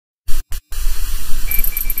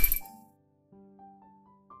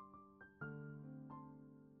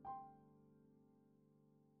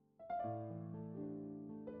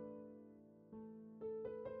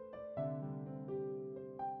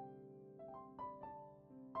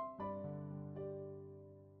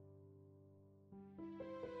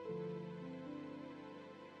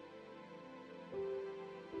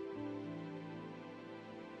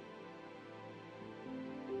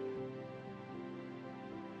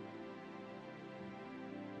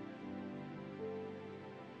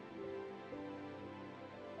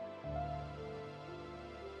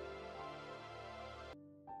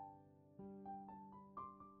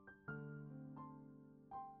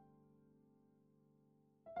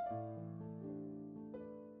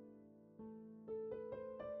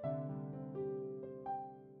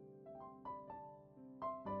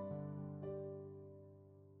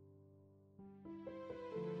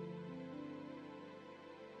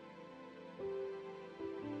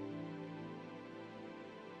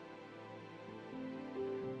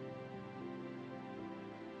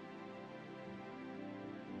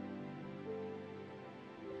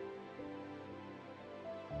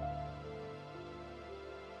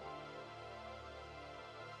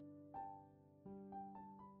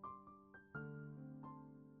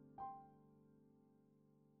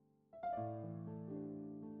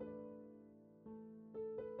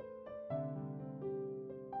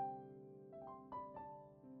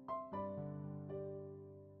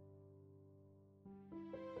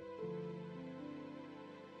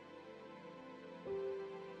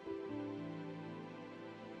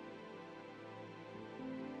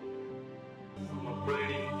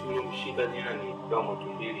Kweli mtu uliomshika nyani kama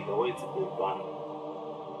tumbili hawezi kuupanda.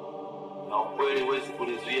 Na ukweli huwezi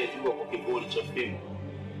kulizuia jua kwa kivuli cha fimbo.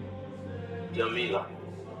 Jamila,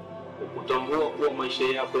 ukutambua kuwa maisha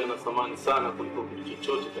yako yana thamani sana kuliko kitu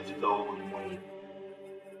chochote katika ulimwengu.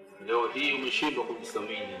 Leo hii umeshindwa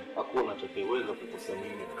kujithamini, hakuna atakayeweza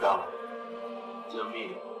kukuthamini kama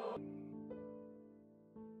Jamila.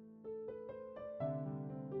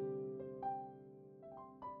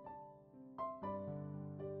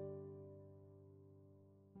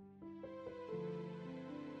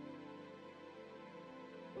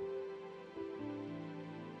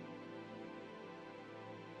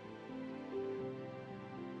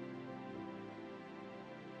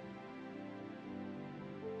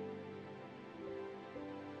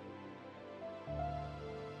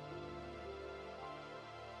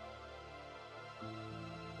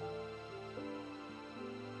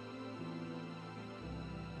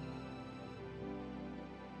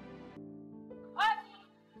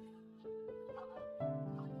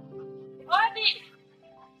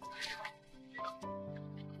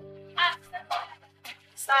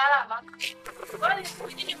 Salama. Wale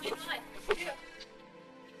kujini mwenyewe.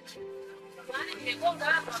 Wale nimegonga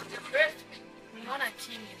hapa mrefu. Nimeona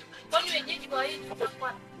kimya. Kwani wenyeji wa hii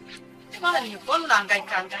tutakuwa. Maana nimeona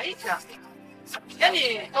unahangaika.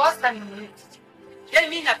 Yaani wastani ni. Yaani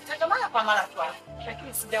mimi napita mara kwa mara tu.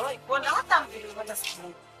 Lakini sijawahi kuona hata mbili hata siku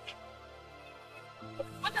moja.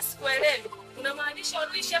 Hata sikuelewi. Unamaanisha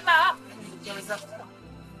unaishi hapa? Unaweza kuwa.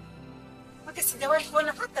 Hata sijawahi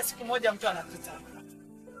kuona hata siku moja mtu anapita.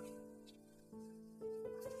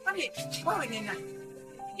 Kwani wewe ni nani?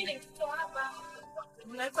 Ile mtoto hapa.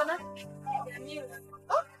 Unaitwa nani? Jamila.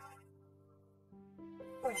 Oh?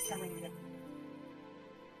 Kwa sababu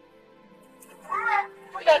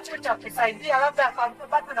Kuda chuta kusaidia labda kwa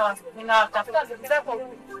bado na ninatafuta zingine kwa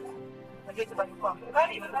ngeti bali kwa.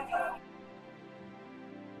 Karibu.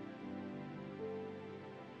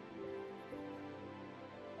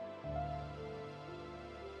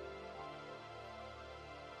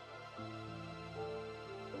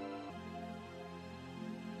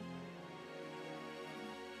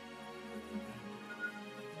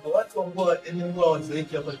 Watu ambao mbwa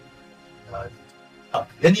wazoeki hapa.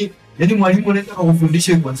 Yaani mwalimu anataka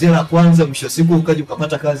kukufundisha kuanzia la kwanza mwisho siku ukaje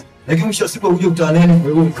ukapata kazi. Lakini mwisho siku uje utaaneni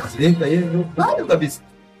kwa hiyo ukazeleka yeye ndio bado kabisa.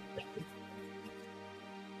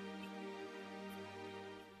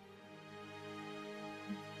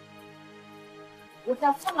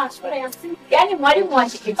 Utasoma shule ya msingi. Yaani mwalimu wa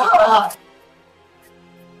chekechea.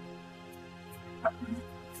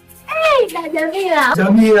 Na Jamila.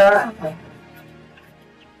 Jamila.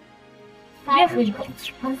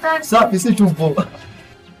 Safi si tupo.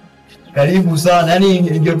 Karibu sana. Yaani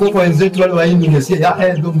ingekuwa kwa wenzetu wale wa Hindi ningesia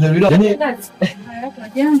ndio Jamila. Yaani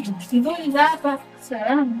jambo. Sivyo za hapa.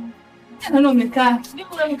 Salama. Nani umekaa?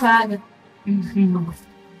 Niko unakaaga.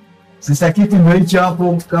 Sasa kitu ndio hicho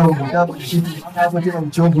hapo kama unataka kitu hapo tena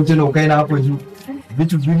mchongo tena ukae na hapo juu.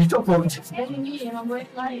 Vitu vingi tofauti. Yaani mambo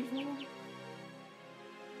yako.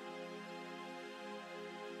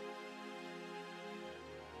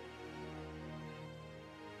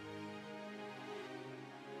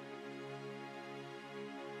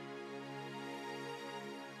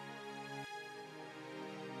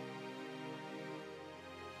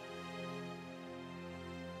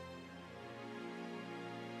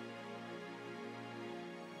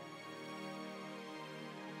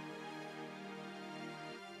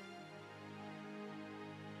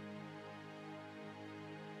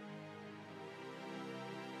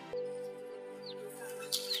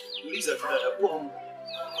 Uliza tunatakuwa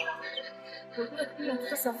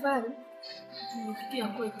Kwa safari nimefikia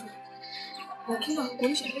kwetu. Lakini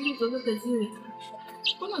hakuonyesha hili zozote zile.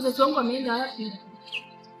 Kuna wazazi wangu wameenda wapi?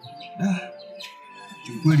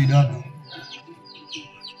 Kiukweli dada.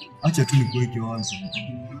 Acha tu nikuweke wazi.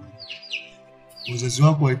 Wazazi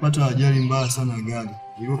wako walipata ajali mbaya sana ya gari.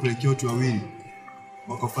 Iliyopelekea watu wawili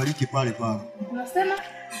wakafariki pale pale. Unasema?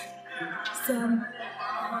 Sana.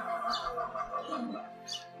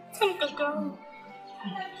 Kaka.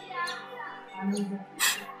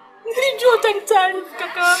 Nilijua utanitaarifu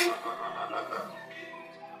kaka wangu.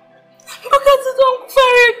 Mpaka wazazi wangu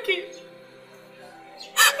kufariki.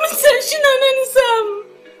 Msashina nani Sam?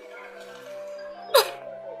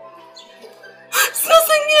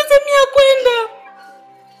 Sasa ngia zamia kwenda.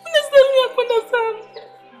 Unasamia kwenda Sam.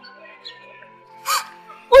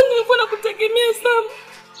 Nilikuwa nakutegemea Sam.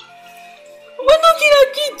 Wewe kila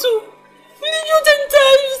kitu. Nilijua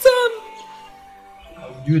utanitaarifu Sam.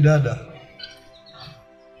 Ujue dada.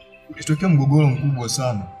 Ulitokea mgogoro mkubwa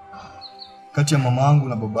sana kati ya mama yangu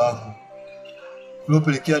na baba yako.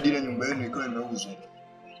 uliopelekea dile nyumba yenu ikawa imeuzwa.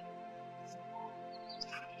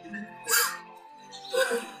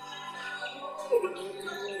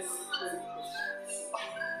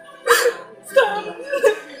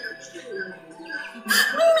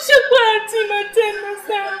 Mshakuwa yatima tena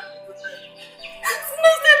sana. Sina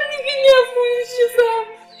sehemu nyingine ya kuishi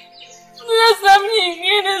sana. Sina sehemu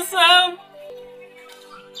nyingine sana.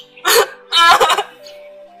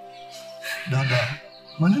 Dada,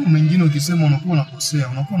 maneno mengine ukisema unakuwa unakosea,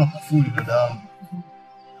 unakuwa unakufuru dada yangu.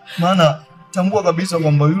 Maana tambua kabisa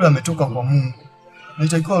kwamba yule ametoka kwa Mungu.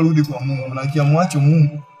 Anatakiwa arudi kwa Mungu na akiamwacha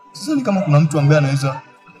Mungu. Sasa ni kama kuna mtu ambaye anaweza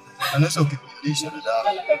ukifundisha dada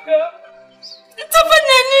yangu.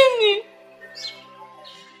 Nitafanya nini?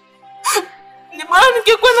 Ni bora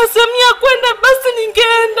ningekuwa na sehemu ya kwenda basi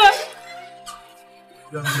ningeenda.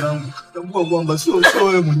 Dada yangu, tambua kwamba sio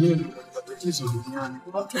wewe mwenyewe ndio matatizo duniani.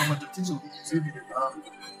 Kuna watu wana matatizo kuzidi dada yangu.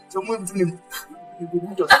 Chamwe mtu ni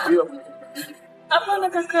kuvuta tabia. Hapana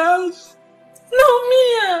kaka yangu.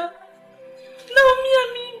 Naumia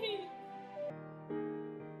mimi.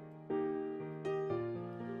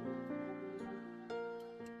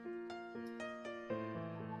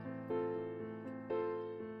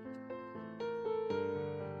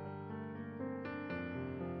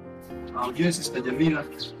 Unajua Sister Jamila,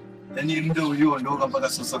 yani muda ulioondoka mpaka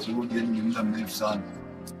sasa kurudi yani ni muda mrefu sana.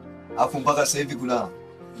 Alafu mpaka sasa hivi kuna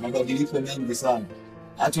mabadiliko mengi sana.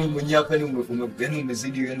 Hata wewe mwenyewe hapa ni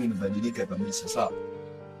umezidi yani umebadilika kabisa sawa.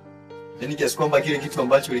 Yani kiasi kwamba kile kitu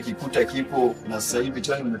ambacho ulikikuta kipo na sasa hivi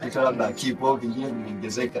tena umepita labda kipo au kingine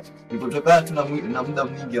kimeongezeka. Nilipotokana tu na muda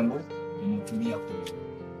mwingi ambao umetumia kwa.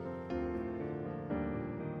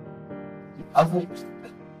 Alafu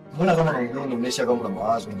mbona kama naongea unaonyesha kama una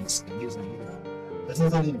mawazo unisikilize.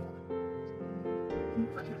 Sasa nini?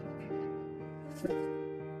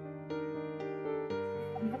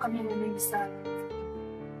 Kumbuka mambo mengi sana.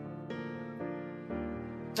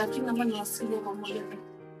 Lakini naomba niwasilie pamoja.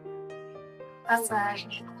 Asa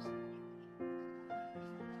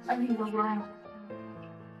mdogo wangu.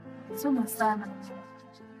 Soma sana.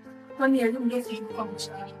 Kwani elimu ndio kwa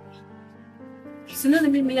mshahara. Sina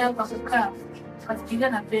mimi hapa kukaa. Katika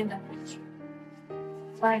napenda.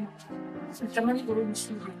 Fine. Sitamani kurudi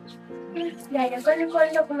shule. Dada, kwani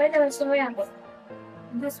kwenda kumaliza masomo yako?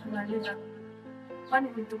 Ndio simaliza. Kwani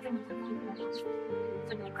nitokea mtakatifu.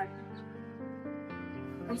 Tena kati.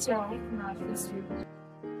 Acha na afisi.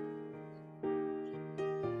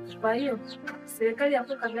 Kwa hiyo, serikali ya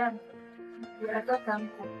Afrika gani? Inatoa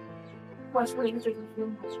tamko kwa shule hizo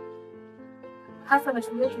kufungwa. Hasa na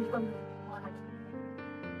shule yetu ilikuwa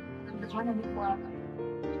maana ni kwa hapa.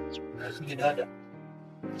 Lakini dada,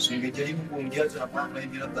 usingejaribu kuongea tena mama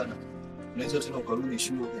hivi labda unaweza tena ukarudi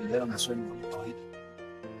shule kuendelea na masomo kwa kawaida.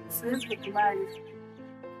 Siwezi kukubali.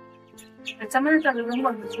 Natamani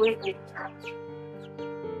tazungumza mkuwepo.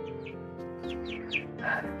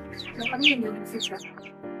 Na kwa nini nimefika?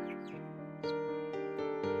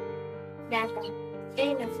 Dada,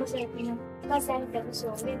 na fursa ya basi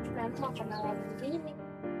nitakusomea tunaamua kama wengine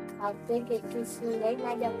apeke kesi haina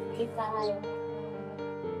haja kupika hayo.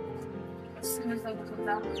 Siwezi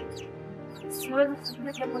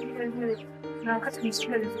kufikiria jambo hili na wakati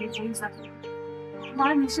nishika nilizungumza.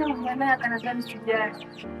 Maana nishaongea naye akanadhani sijali.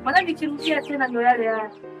 Maana nikirudia tena ndio yale.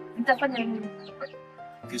 Nitafanya nini?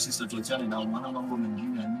 Kesi sasa tuachane na maana mambo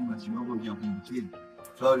mengine ya nyumba kidogo ya kumbukia.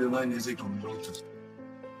 Sawa leo naye niweze kuondoka.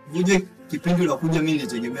 Nije kipindi unakuja mimi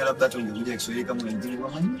nitegemea labda hata ungekuja Kiswahili kama wengine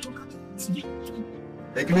kwa maana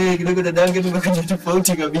lakini kidogo dada yangu tumekuja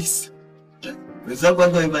tofauti kabisa. Weza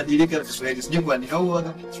kwanza wamebadilika Kiswahili sijui kwa nini au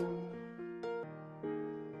wana.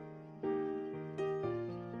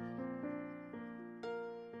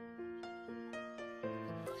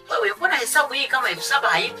 Wewe mbona hesabu hii kama 7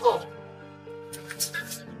 haipo?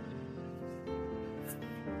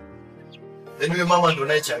 Wewe mama ndo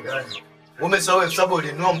unayechanganya. Umesahau 7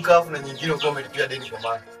 ulinunua mkafu na nyingine uko umelipia deni kwa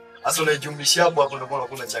mama. Sasa unaijumlisha hapo ndio mbona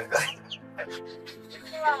kuna changanya.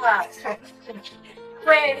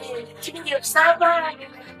 Kweli, shilingi 7.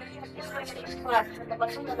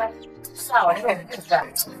 Sawa,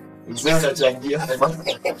 Mzee anachangia.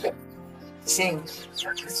 basi.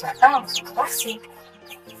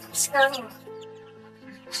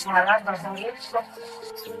 Salama sana.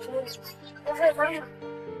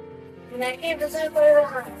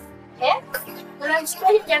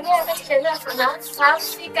 Unamsikia jamii akachezea sana.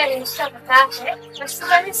 Afrika ni mshaka.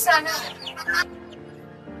 Nasubiri sana.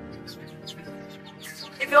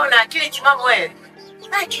 Hivyo na akili timamu wewe.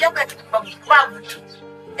 Na kijako atukubabu tu.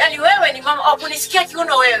 Yaani wewe ni mama, kunisikia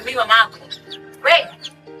kiuno wewe mimi mama yako. Wewe.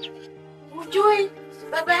 Unjui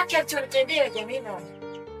baba yake alitendea jamii na.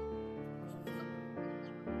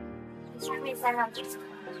 Nisamehe sana mtoto.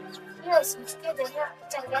 Hiyo usimsikie Jamila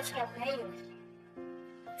kutangaza namna hiyo.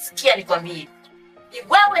 Sikia nikwambie. Ni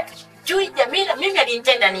wewe jui Jamila mimi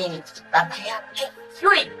alinitenda nini? Baba yake.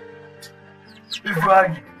 Jui.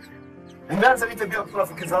 Ibrahim. Umeanza vipi bila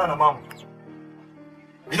kufikizana na mama?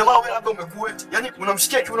 Ina maana wewe labda umekuwa yani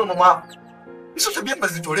unamshikia kiuno mama yako. Hizo tabia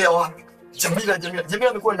mnazitolea wapi? Jamila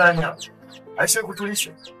amekuwa ndani hapa. Aisha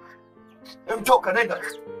kutulisha. Mtoka nenda.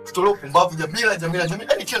 Tutolee pumbavu Jamila.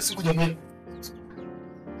 Yaani kila siku Jamila.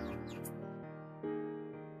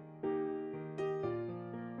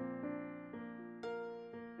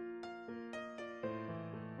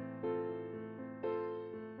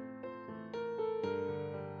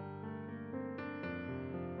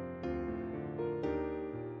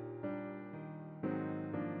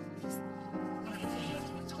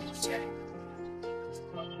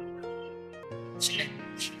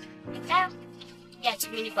 Ya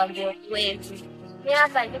chumini kwa mbio wetu. Mimi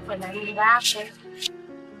hapa ndipo na nyumba yako.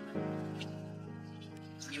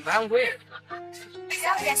 Nyumba yangu wewe?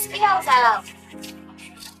 Sasa unasikia usalama?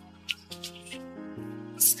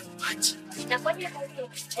 Nakwambia kwa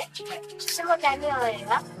sema ndani wewe.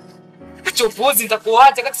 Acha upuuzi,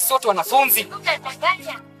 nitakuacha kati sote wanafunzi.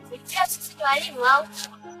 Utadanganya. Utia sisi walimu au?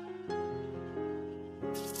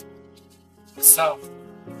 Sawa.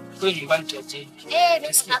 Kwa nyumbani tuache. Mimi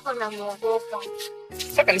hapo namuogopa.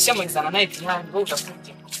 Sasa nishamalizana naye tayari, wewe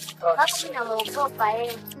utakuja. Hapo mimi namuogopa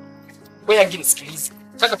Wewe ngine sikiliza.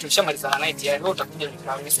 Sasa tulishamalizana naye tayari, wewe utakuja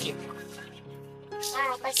nyumbani msikie.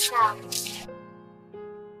 Basi sawa.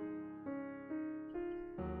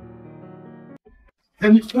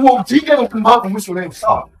 Yaani huo ujinga na upumbavu mwisho leo,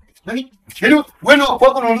 sawa? Yaani wewe wako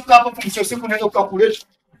unaondoka hapa kwa mwisho siku unaweza ukakuleta.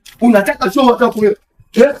 Unataka show hata kule.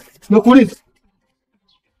 Nakuuliza.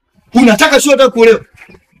 Unataka show hata kule.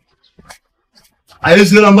 Hayo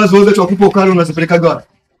zile ambazo wewe tukupa ukali unazipeleka gani?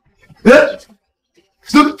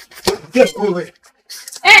 Stop. Yes, wewe.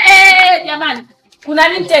 Jamani. Kuna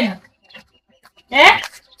nini tena?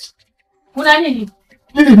 Kuna nini?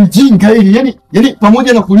 Hili ni jinga hili. Yaani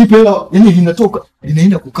pamoja na kulipa hela, yaani linatoka,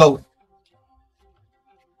 linaenda kukau.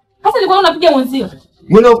 Sasa nilikuwa unapiga mwenzio.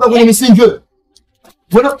 Wewe unakaa kwenye misingi wewe.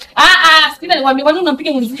 Wewe Sikiliza nikwambie, kwa nini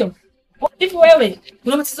unampiga mwenzio? Hivi wewe,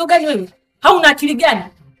 una matatizo gani wewe? Au una akili gani?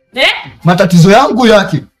 Matatizo yangu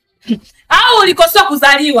yake. Au ulikosoa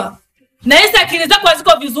kuzaliwa? Na hizo akili zako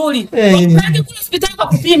haziko vizuri. Unataka kuna hospitali kwa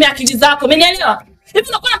kupima akili zako. Umenielewa? Hivi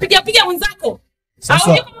unakuwa unapiga mwenzako.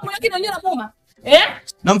 Au ndio kama mwanamke ndio anamuma?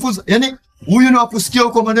 Namfuza. Yaani huyu ni wakusikia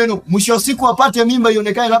huko maneno. Mwisho wa siku apate mimba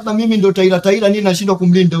ionekane labda mimi ndo taila nini nashindwa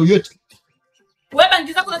kumlinda huyo yote. Wewe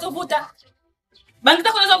bangi zako unazovuta. Bangi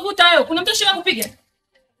zako unazovuta wewe. Kuna mtu shida kupiga?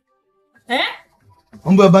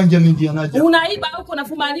 Mambo ya bangi yameingianaje? Unaiba huko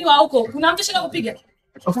unafumaniwa huko. Kuna mtu shida kupiga?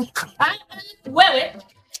 Wewe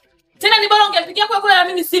tena ni bora ungepigia kwa kule na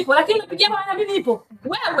mimi sipo, lakini unapigia kwa na mimi nipo.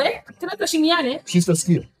 Wewe tena tushimiane. Sister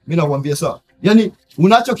sikia. Mimi nakwambia sawa. Yaani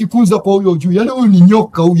unachokikuza kwa huyo juu. Yaani huyu ni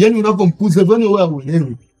nyoka huyu. Yaani unapomkuza bwana wewe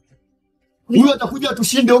uelewi. Huyu atakuja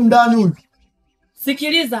atushinde huko ndani huyu.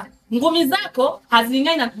 Sikiliza, ngumi zako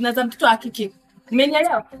hazilingani na za mtoto wa kike.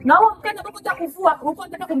 Umenielewa? Na wewe ukaenda huko utakuvua, uko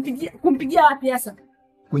unataka kumpigia wapi sasa?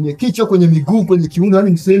 Kwenye kichwa, kwenye miguu, kwenye kiuno,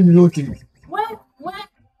 yaani sehemu yote. Wewe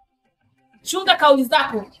chunga kauli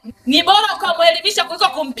zako. Ni bora ukamwelimisha kuliko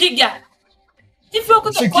kumpiga. Hivi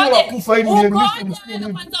uko Sikia kufa ili nielimishe msikie.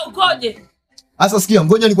 Kwanza ukoje? Sasa sikia,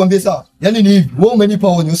 ngoja nikwambie sawa. Yaani ni hivi, wewe umenipa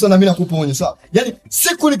onyo, sasa na mimi nakupa onyo sawa. Yaani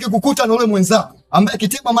siku nikikukuta na ule mwenzako ambaye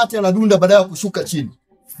kitema mate anadunda baada ya kushuka chini.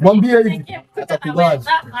 Mwambie hivi, atakubali.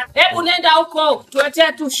 Hebu nenda huko,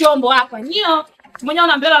 tuletee tu shombo hapa. Nio, mwenyewe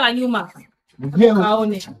una mbele la nyuma.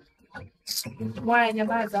 Kaone. Mwana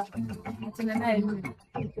nyamaza. Tena naye mimi.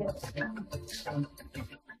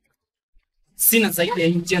 Sina zaidi ya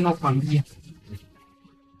hii tena kuambia.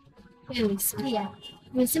 Sikia.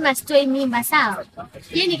 Nimesema sitoi mimba sawa.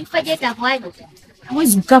 Yeye nikifanya itakuwaje?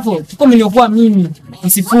 Mwezi mkavo, tuko mniokoa mimi.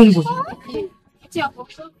 Msifungwe.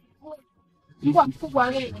 Mbwa mkubwa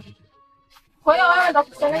wewe. Kwa hiyo wewe ndo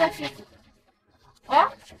kuchanganya kitu.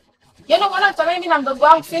 Yaani unaona nitamani mimi na mdogo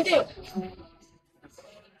wangu, si ndio?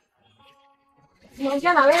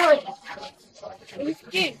 Niongea na wewe.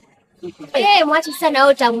 Unisikii? Mwache sana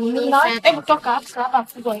wewe utamuumiza. Hebu toka hapa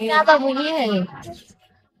mkubwa wewe. Hapa mwenyewe.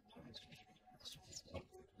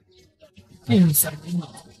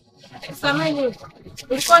 Samahani.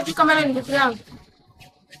 Ulikuwa tu kama ni ndugu yangu.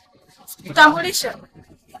 Kutambulisha.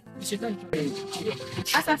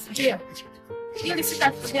 Sasa sikia. Hili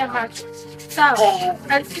sitakutia macho. Sawa.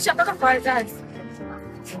 Alifikisha mpaka kwa wazazi.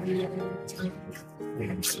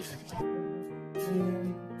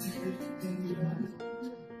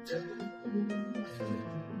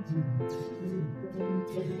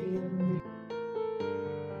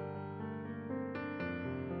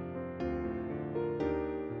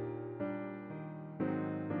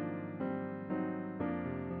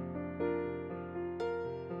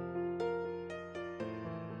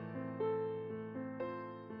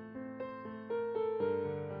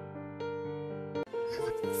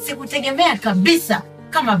 Sikutegemea kabisa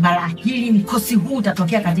kama balaa hili, mkosi huu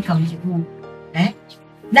utatokea katika mji huu.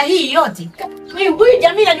 Na hii yote huyu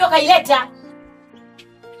Jamila ndio kaileta.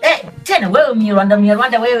 Tena wewe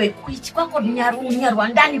Mnyarwanda wewe, kuishi kwako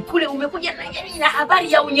Mnyarwandani kule umekuja na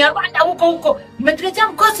habari ya Unyarwanda huko. Umetuletea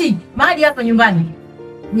mkosi mahali hapa nyumbani.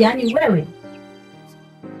 Yaani wewe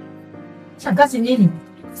shangazi nini?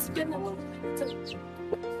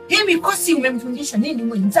 Hii mikosi umemfundisha nini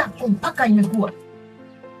mwenzako mpaka imekuwa?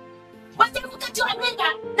 Wacha kukatiwa mimba.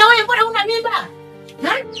 Na wewe mbona una mimba?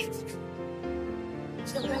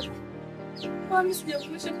 Mami,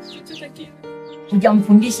 sijamfundisha kitu chochote kile.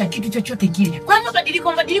 Hujamfundisha kitu chochote kile. Kwa nini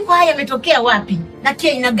mabadiliko haya yametokea wapi? Na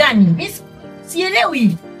kia ina gani? Mimi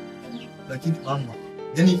sielewi. Lakini mama,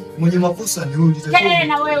 yani mwenye makosa ni huyu.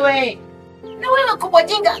 Na wewe kubwa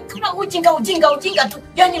jinga, kama ujinga tu.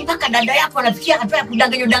 Yaani mpaka dada yako anafikia hatua ya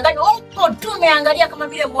kudanganya. Huko tu umeangalia kama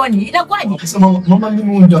vile muone. Inakuwaje? Sasa mama mimi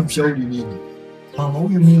huyu nitamshauri nini? Mama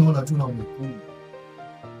huyu mimi naona tu na mkuu.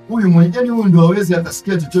 Huyu mwenyewe huyu ndio hawezi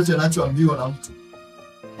akasikia chochote anachoambiwa na mtu.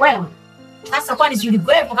 Wewe sasa kwani si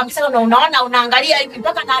ulikuwepo kabisa unaona unaangalia hivi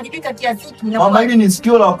mpaka naadibika kiasi hiki. Mama hili ni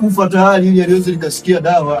sikio la kufa tayari ili aliweze likasikia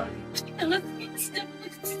dawa.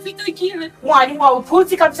 Mwalimu wa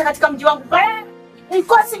upuzi kabisa katika mji wangu.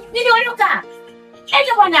 Mkosi nini ondoka?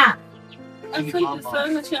 Ende bwana. Asante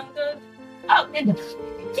sana shangazi. Nenda.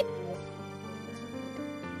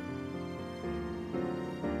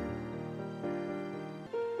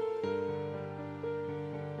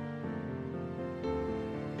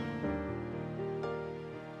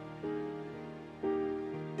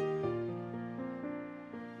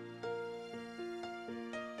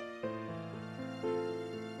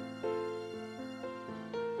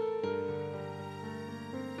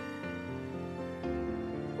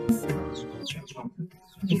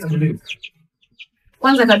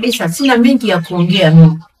 Kwanza kabisa sina mengi ya kuongea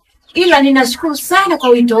mimi. Ila ninashukuru sana kwa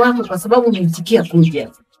wito wako kwa sababu umeitikia kuja.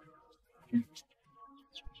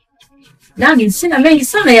 Nami sina mengi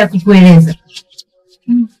sana ya kukueleza.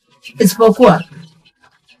 Isipokuwa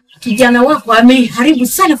kijana wako ameharibu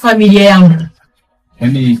sana familia yangu.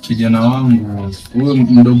 Yaani kijana wangu, huyo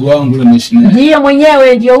mdogo wangu yule anaishi naye. Ndiye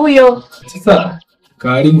mwenyewe ndio huyo. Sasa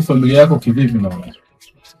karibu familia yako kivipi mama?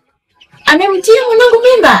 Amemtia mwanangu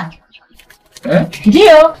mimba.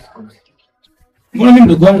 Ndio. Mbona mimi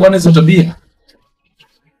mdogo wangu ana hizo tabia?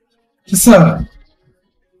 Sasa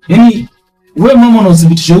yaani wewe mama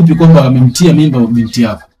unaudhibitisha upi kwamba amemtia mimba binti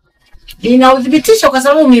yako? Nina udhibitisho kwa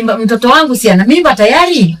sababu mtoto wangu si ana mimba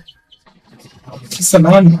tayari. Sasa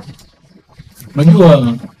nani?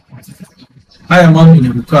 Unajua haya mambo ni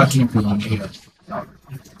kukaa tu kuongea.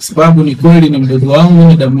 Sababu ni kweli ni mdogo wangu,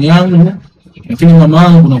 ni damu yangu, lakini mama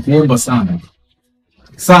yangu nakuomba sana.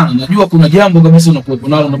 Najua kuna jambo kabisa unakuwepo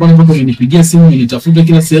nalo, ndio maana mpaka umenipigia simu nitafute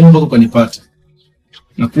kila sehemu mpaka ukanipata.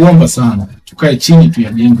 Nakuomba sana, tukae chini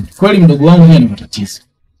tuyajenge. Kweli mdogo wangu yeye ana matatizo.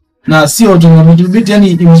 Na sio tunamdhibiti,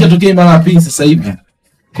 yani imeshatokea mara ya pili sasa hivi.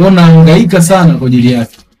 Kwa hiyo nahangaika sana kwa ajili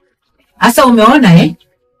yake. Sasa umeona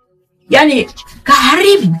Yaani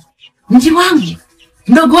kaharibu mji wangu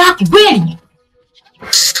mdogo wako kweli.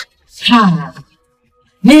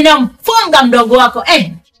 Ninamfunga mdogo wako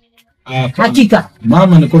hakika.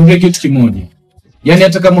 Mama nikwambia kitu kimoja. Yaani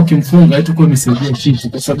hata kama ukimfunga haitakuwa imesaidia kitu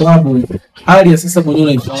kwa sababu hali ya sasa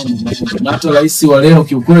mwenyewe unaifahamu. Na hata rais wa leo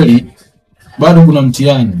kiukweli bado kuna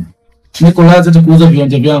mtihani. Niko lazima hata kuuza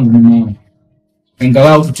viwanja vyangu mama.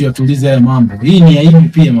 Angalau tutuyatulize haya mambo. Hii ni aibu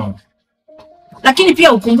pia mama. Lakini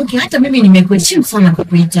pia ukumbuke hata mimi nimekuheshimu sana kwa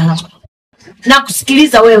kuita hapa. Na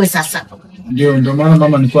kusikiliza wewe sasa. Ndio maana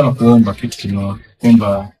mama nilikuwa nakuomba kitu kimoja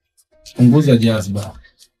kwamba punguza jazba.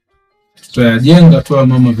 Tutayajenga tu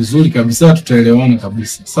mama vizuri kabisa, tutaelewana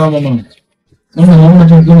kabisa. Sawa mama? Mama naomba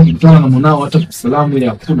tuongee kukutana na mwanao hata kwa salamu ile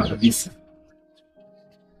hakuna kabisa.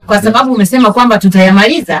 Kwa sababu umesema kwamba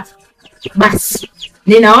tutayamaliza, basi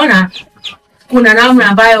ninaona kuna namna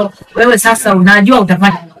ambayo wewe sasa unajua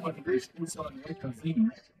utafanya.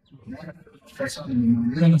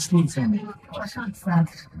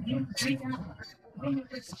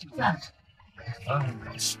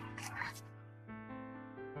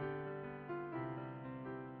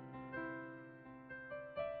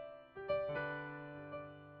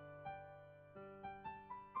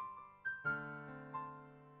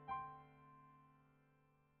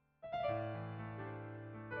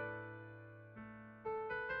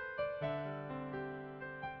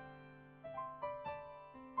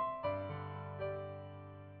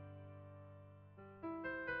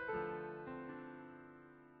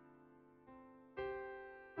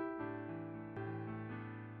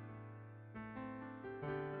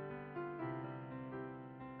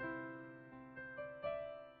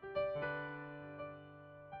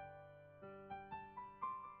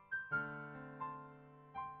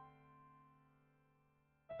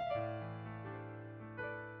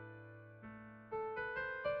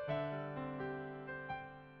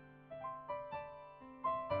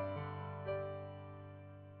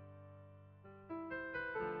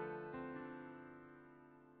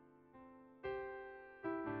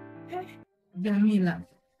 Jamila,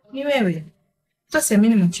 ni wewe?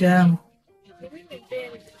 Utasiamini macho yangu.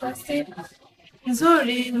 Basi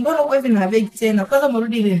Nzuri, mbona uko hivi na begi tena? Kwanza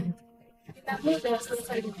umerudi lini? na muda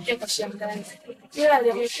sasa nikuja kwa shangazi. Ila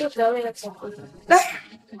aliyeshuka wewe chakula.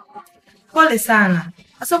 Pole sana.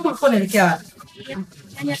 Sasa ulikuwa unaelekea wapi?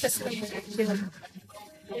 Yaani hata sasa nikuja.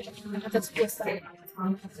 Hata sikia sana.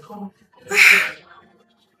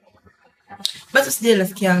 Basi usije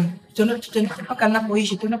rafiki yangu. Tutaenda mpaka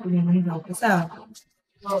ninapoishi, tutaenda kunyumbani huko, sawa?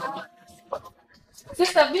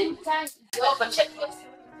 Sasa bin time.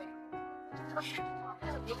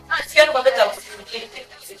 Sikia kwa beta.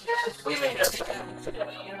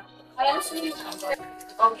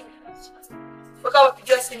 Waka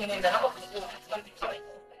wapigia simu nenda naomba kujua.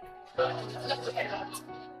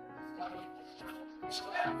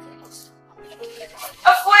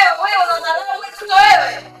 Afu wewe unaona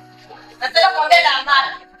wewe. Nataka kuambia na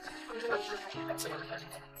amani.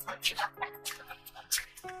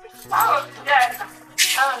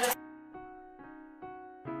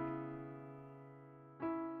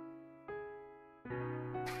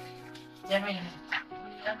 Jamani,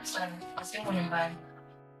 sana. Asimu nyumbani.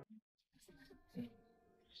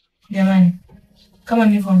 Jamani, kama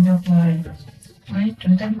nilivyoongea kwa wewe.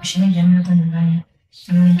 Tunataka kushiriki jamii hapa nyumbani.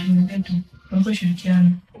 Tunataka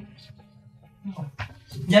kushirikiana.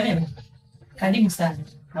 Jamila, karibu sana.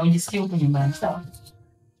 Na ujisikie huko nyumbani, sawa?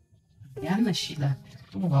 Yana shida.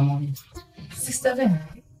 Tuko pamoja. Sister Ben.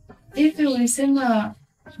 Hivi ulisema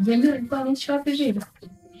Jamila alikuwa anaishi wapi vile?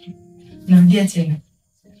 Narudia tena.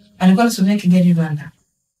 Alikuwa anasomea Kigali Rwanda.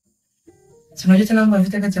 Tunajua tena mambo ya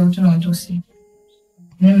vita kati ya Hutu na Watusi.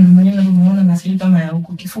 Mimi mwenyewe namuona na asili kama ya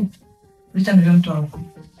huko kifupi. Vita ndio mtu wa huko.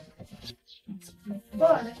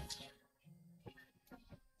 Bora.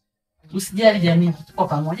 Usijali Jamila, tuko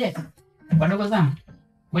pamoja tu. Wadogo zangu.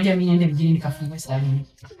 Ngoja mimi niende mjini nikafungue saluni.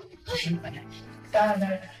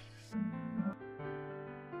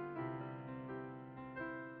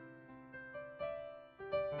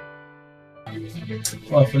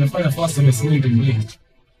 Sawa. Tunafanya fast message ndio.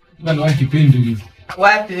 Ndio ni kipindi hivi.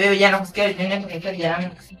 Wapi wewe jana kusikia nini kwa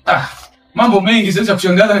jana? Mambo mengi sasa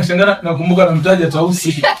kushangaza nakumbuka na mtaji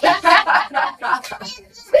Tausi.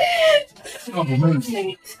 Mambo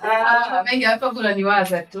mengi. Mengi hapa kuna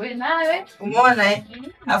niwaza tu wewe nawe. Umeona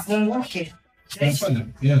afunguke. Tunafanya.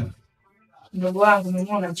 Yeah. Ndugu wangu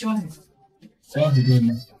umeona chombo. Sawa ndio.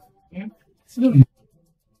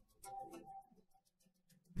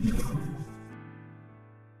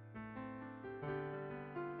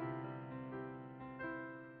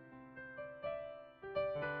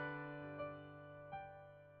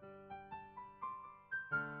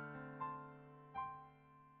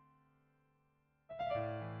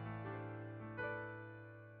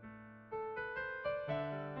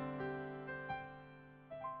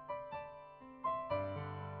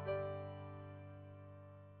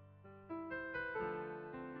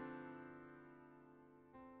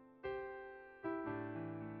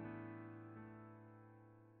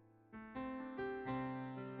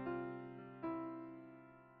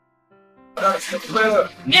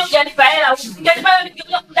 Mimi hujanipa hela, hujanipa hela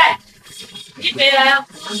nikikuja kudai. Nipe hela yangu.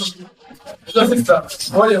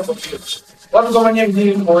 Sasa ngoja watu kama nyinyi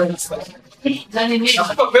mjini mko wengi sana.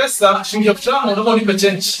 Nakupa pesa shilingi 5,000 unataka unipe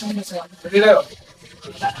change. Unaelewa?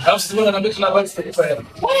 Alafu sisi na beki na bali sitakupa hela.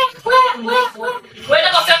 Wewe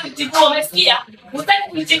unataka kunichukua, umesikia? Unataka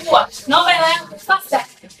kunichukua. Naomba hela yangu sasa.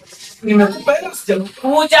 Nimekupa hela sijakupa.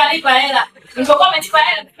 Hujanipa hela. Ningekuwa umenipa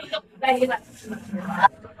hela ningekuja kudai hela.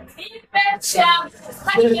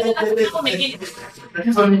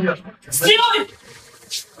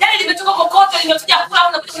 Yaani nimetoka kokote nimekuja kula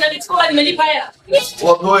unakuja unanichukua nimelipa hela.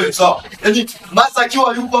 Wewe sawa. Yaani Masa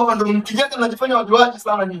akiwa yupo hapa ndo mkigaka mnajifanya wajuaji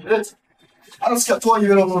sana nyinyi. Anasikia toa hiyo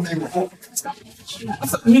hela unaona hivyo.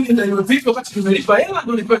 Sasa mimi ndio vipi wakati nimelipa hela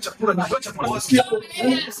ndio nipewe chakula na chakula.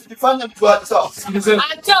 Usifanye mjuaji sawa. Sikilizeni.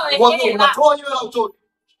 Atoe Wewe unatoa hiyo hela utoe.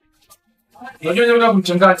 Unajua nyinyi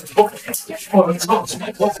mnamchanganya.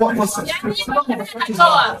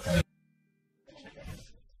 Atoa.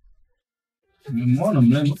 Mbona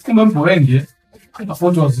mlembo? Kumbe mpo wengi. Kuna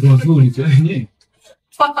foto wazuri tu yenyewe.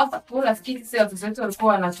 Wewe rafiki sio watu wetu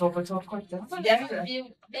walikuwa wanatokota.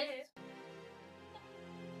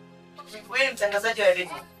 Wewe mtangazaji wa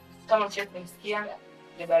redio. Kama chef msikia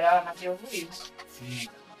ni barawa na pia huyu.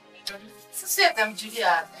 Sisi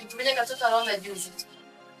atamjulia. Tumenya katoto anaona juzi.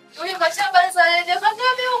 Huyu machamba za redio kama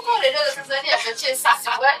huko redio za Tanzania tuachie sisi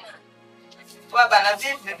bwana. Baba na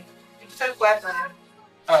vipi? Kitaki kwa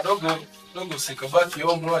hapa. Dogo sikabaki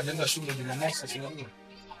omro ajaenda shule Jumamosi sio.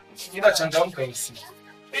 Ila changamka hivi.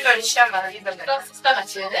 Hilo lishamaliza. Sasa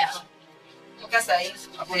nachelewa. Kasa hivi.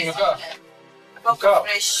 Hapo nimekaa. Hapo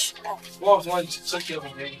fresh. Wao tunacheki hapo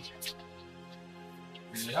penyewe.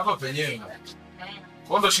 Hapa penyewe.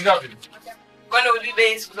 Kondo shingapi? Kwani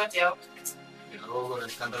ulibe siku zote hapo? Rogo na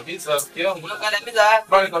kandamiza kiangu. Kandamiza wapi?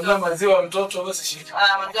 Bali kama maziwa mtoto basi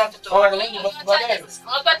shika. Maziwa mtoto. Baadaye.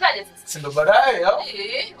 Unapataje sasa? Si ndo baadaye au?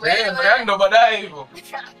 Wewe ndo baadaye hivyo.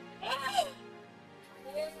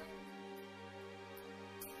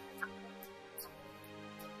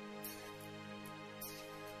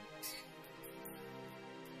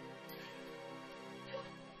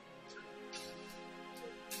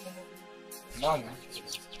 Mama,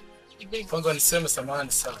 kwanza niseme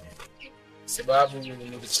samahani sana sababu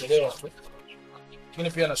nilichelewa tu,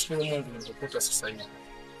 lakini pia nashukuru Mungu nimekukuta sasa hivi.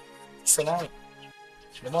 Samahani.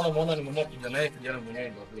 Ndio maana umeona nimeamua kuja naye kijana mwenyewe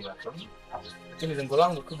ndio bila. Lakini lengo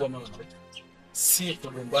langu kubwa mama si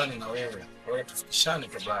kugombana na wewe, wala tufikishane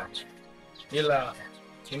pabaya. Ila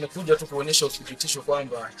nimekuja tu kuonyesha uthibitisho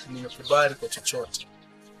kwamba nimekubali kwa chochote.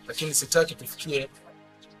 Lakini sitaki tufikie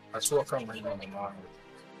hatua kama hiyo mama wangu.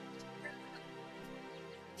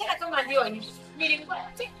 Kama ndio nilikuwa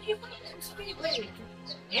kweli.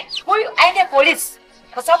 Huyu aende polisi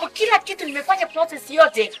kwa sababu kila kitu nimefanya process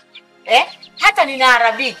yote. Hata nina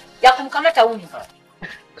arabi ya kumkamata huyu.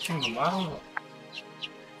 Lakini mama,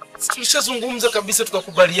 tulishazungumza kabisa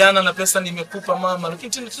tukakubaliana na pesa nimekupa mama, lakini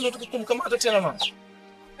tena tukumkamata tena mama.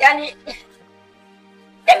 Yaani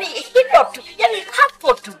hilo tu, yaani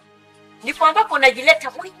hapo tu. Ndipo ambapo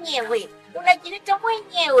unajileta mwenyewe.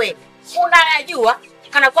 Unajua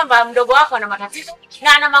kana kwamba mdogo wako ana matatizo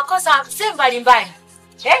na ana makosa sehemu mbalimbali.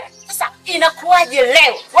 Sasa inakuwaje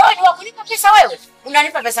leo? Wewe ni wakunipa pesa wewe?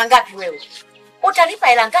 Unanipa pesa ngapi wewe? Utanipa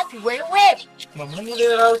hela ngapi wewe? Mama, ni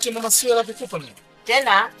leo yote mama sio la kukupa mimi.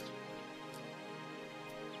 Tena.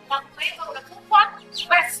 Kwa unakupa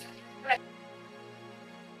basi.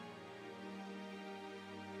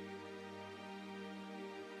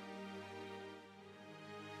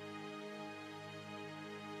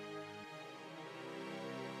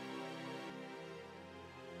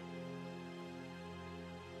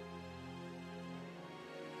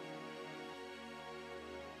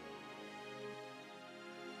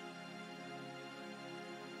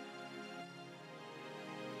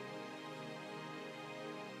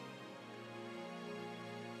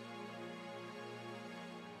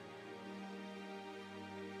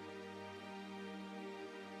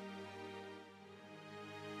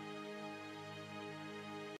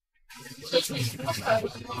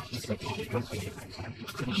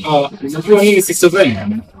 Unajua nini sister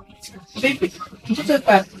Ben? Vipi? Mtoto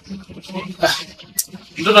yuko?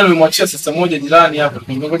 Mtoto nimemwachia sister moja jirani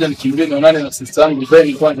hapa. Ngoja nikimbie nionane na sister yangu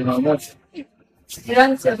Ben kwanza na mmoja.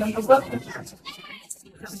 Jirani sio ndogo.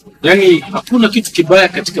 Yaani hakuna kitu kibaya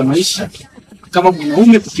katika maisha kama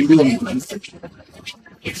mwanaume kukimbiwa na mwanamke.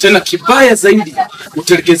 Tena kibaya zaidi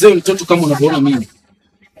utelekezewe mtoto kama unavyoona mimi.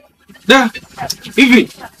 Hivi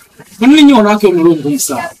kwa nini nyinyi wanawake mnalo ngumu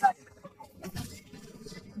sana?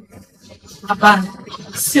 Hapana.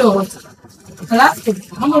 Sio. Alafu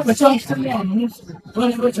kama unatoa mtoto gani?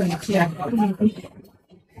 Wewe ndio tunakia.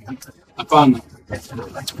 Hapana.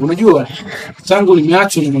 Unajua tangu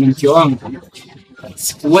nimeachwa na mwanamke wangu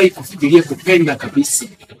sikuwahi kufikiria kupenda kabisa.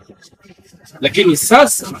 Lakini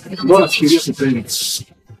sasa ndio nafikiria kupenda.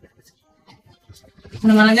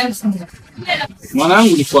 Kuna maana gani sasa? Maana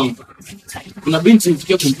yangu ni kwamba kuna binti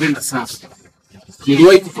nilifikia kumpenda sana.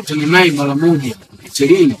 Niliwahi kukutana naye mara moja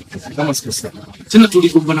hotelini kama sikosea. Tena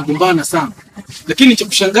tuligombana sana. Lakini cha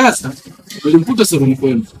kushangaza nilimkuta saloni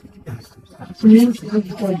kwenu.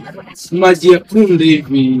 Maji ya kunde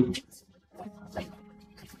hivi.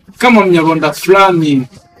 Kama Mnyarwanda fulani.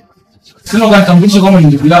 Sina kutambulisha kama ni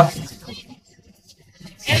ndugu yako.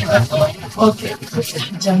 Okay.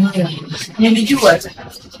 Jamii. Nilijua tu.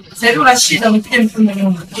 Sasa una shida umekuja mfumo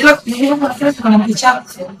nyuma. Ila niliona kuna kitu kama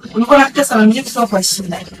kichako. Ulikuwa unataka sana mjini kutoka kwa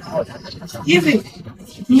shida. Hivi.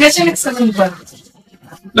 Niacheni kusema hivyo.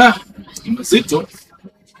 Mzito.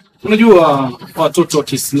 Unajua watoto wa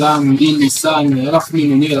Kiislamu dini sana, alafu mimi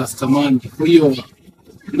mwenyewe rastamani. Kwa hiyo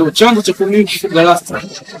ndio chanzo cha mimi kufuga rasta.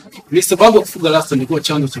 Ni sababu ya kufuga rasta ndio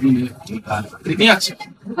chanzo cha mimi kufuga. Niache.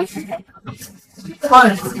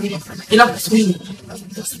 Ila kusudi.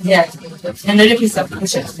 Yeah. Endelee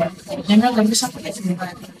kusafirisha. Ndio kabisa kwa mimi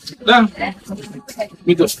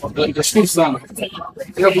nitashukuru sana.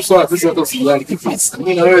 Ila kuswala sisi watu usijali kifasi.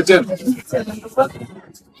 Mimi na wewe tena.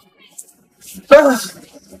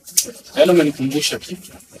 Yaani umenikumbusha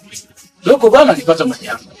kitu. Dogo bana alipata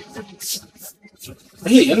majanga.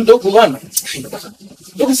 Yaani dogo bana.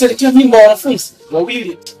 Dogo salikia mimba wa wanafunzi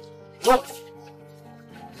wawili.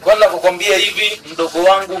 Kwanza kukwambia hivi, mdogo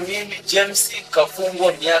wangu mimi James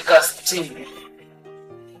kafungwa miaka 60.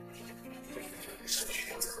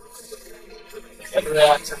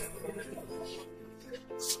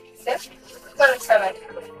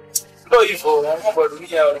 Ndio hivyo, mambo ya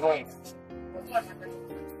dunia ya ulimwengu.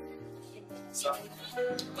 Sawa.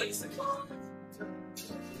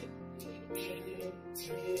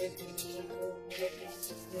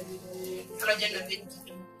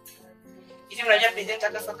 Hivi unajua presenter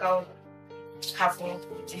akasa kaona. Hapo.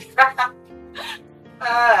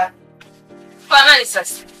 Kwa nani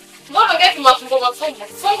sasa? Mbona ngeki mafumbo?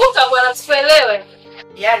 Funguka bwana tuelewe.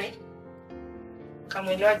 Yaani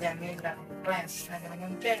kamwelewa Jamila. Bwana sana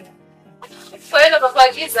nampenda. Kwa hiyo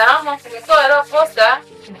papagiza ama umetoa leo posta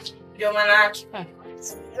ndio maana yake.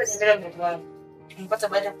 Ndio ndio mdogo wangu. Mpata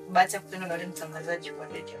baada ya kupenda na yule mtangazaji kwa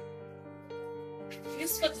radio.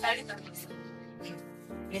 Sio taarifa kabisa.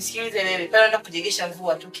 Nisikilize wewe, pale unaenda kujegesha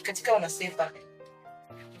mvua tu, katika unasepa.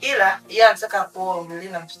 Ila yeye anataka kuoa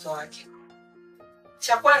na mtoto wake.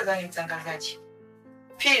 Cha kwanza ni mtangazaji.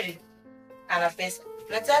 Pili, ana pesa.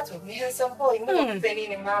 Na tatu, ni handsome boy. Mungu mpe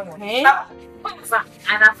nini mama? Kwanza,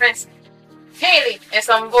 ana pesa. Pili,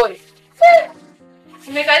 handsome boy.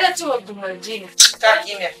 Nimekalia tu Regina. Kaa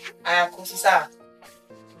kimya. Kuhusu sawa.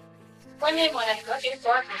 Kwani mwanamke wake yuko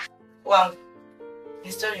wapi? Wangu.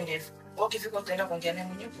 Ni story ndefu. Ukifika utaenda kuongea naye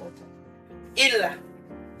mwenyewe huko. Ila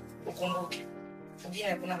ukumbuke, mjini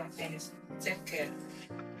hakuna mapenzi. Take care.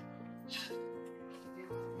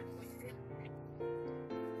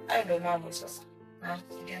 I don't know sasa.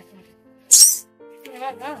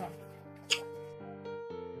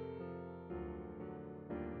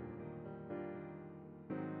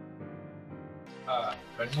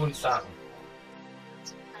 Karibuni sana.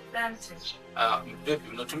 Asante. Vipi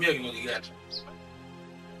unatumia kinywaji gani?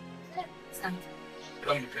 Asante.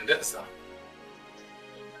 Kama mpendeza. Sawa.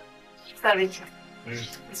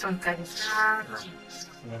 Sio mkali sana.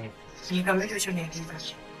 Ni kama hicho hicho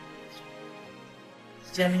nieleza.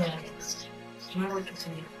 Jamii. Mungu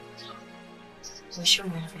tusaidie. Mwisho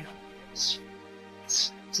mwema.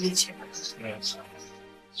 Licha.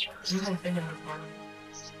 Mungu mpende mwana.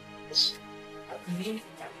 Mimi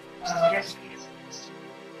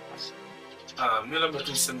mimi labda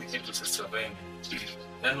tu niseme kitu sasa bwana.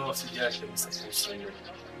 Yaani wasijali msafiri hiyo.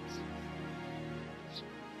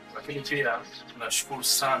 Lakini pia tunashukuru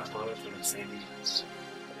sana kwa wewe kunisaidia.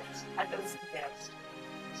 hata usijali.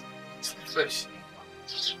 Fresh.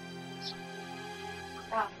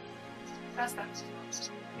 Sasa.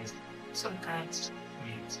 Sio mkali.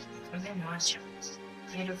 Ndio mwacha.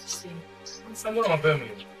 Ndio ofisini. Msangano mapema.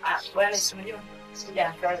 Bwana si unajua?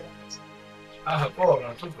 Sija kazi. Poa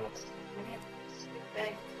na tupo.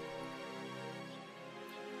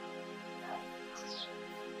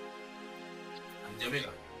 Jamila.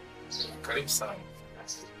 Karibu sana.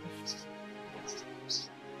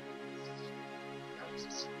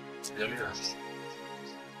 Jamila.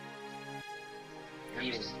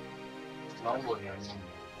 Yaani mambo ni yangu.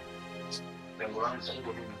 Lengo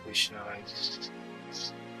langu ni kuishi na wewe.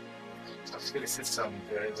 Nafikiri sisi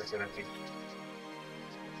mpeleza kila kitu.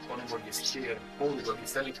 Kwa nini unajisikia huru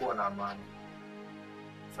kabisa kuwa na amani?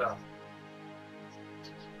 Sawa.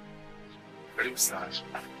 Karibu sana.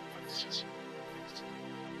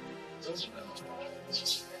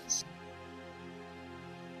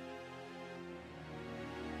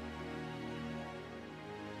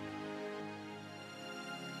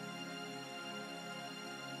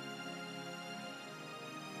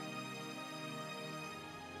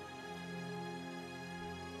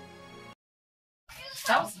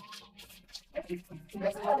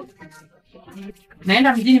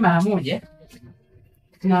 Naenda mjini mara moja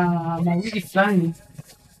na mawili fulani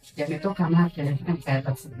yametoka mapya lakini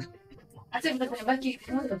nikayatafuta. Hata mtabaki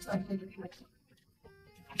kimoja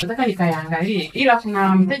nataka nikaangalie, ila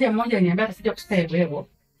kuna mteja mmoja aliniambia atasija kusuka Aforevo,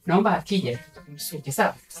 naomba akija tumsuke.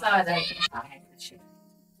 Sawa sawa dada.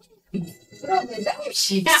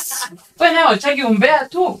 Wewe nao chagi umbea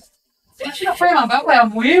tu. Unashika kufanya mambo yako ya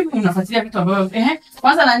muhimu, unafuatilia vitu ambavyo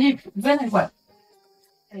kwanza na nini? Mbona ni kwa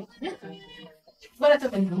bora tu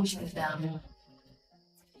kuniruhusu kitamu.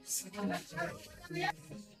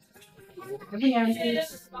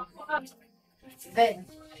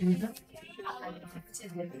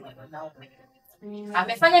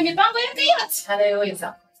 Amefanya mipango yake yote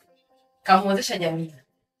anayoweza. Kamuozesha Jamila.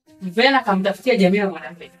 Mvena kamtafutia Jamila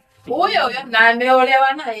mwanamume. Huyo na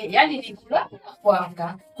ameolewa naye, yani ni kulala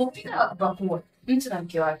kuamka, kupika na kupakua, mtu na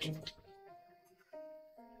mke wake.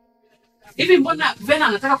 Hivi mbona Vena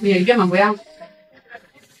anataka kuniharibia mambo yangu?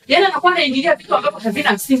 Yaani anakuwa anaingilia vitu ambavyo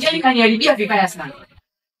havina msingi, yani kaniharibia vibaya sana.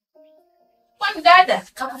 Kwani dada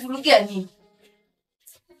kakuvurugia nini?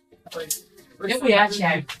 Hebu yaache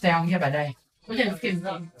hayo, tutaongea baadaye. Ngoja nifikie mzee.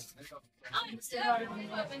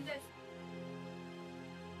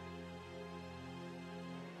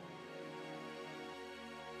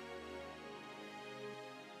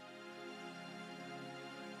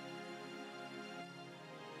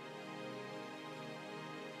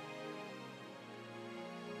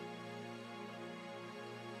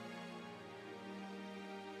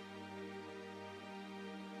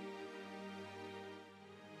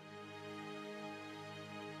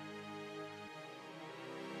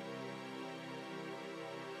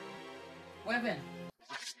 Wewe.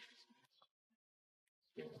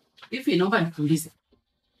 Hivi naomba nikuulize.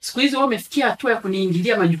 Siku hizi wewe umefikia hatua ya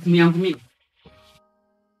kuniingilia majukumu yangu mimi?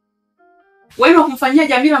 Wewe kumfanyia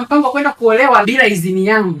Jamila mpango wa kwenda kuolewa bila idhini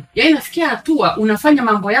yangu. Yaani nafikia hatua unafanya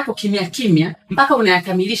mambo yako kimya kimya mpaka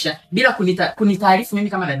unayakamilisha bila kunitaarifu mimi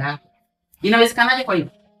kama dada yako. Inawezekanaje kwa hiyo?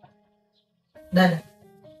 Dada,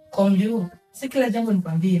 kwa umri huu, si kila jambo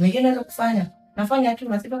nikwambie. Mengine naweza kufanya. Nafanya tu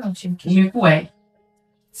masipa kama mshimki. Umekuwa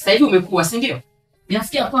sasa hivi umekuwa, si ndio?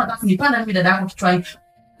 Ninafikia hapo nataka kunipanda mimi dada yako kichwani.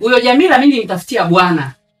 Huyo Jamila mimi nitafutia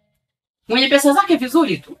bwana. Mwenye pesa zake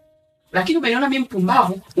vizuri tu. Lakini umeniona mimi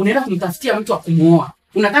mpumbavu, unaenda kunitafutia mtu wa kumuoa.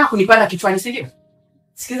 Unataka kunipanda kichwani, si ndio?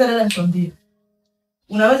 Sikiza dada nikwambie.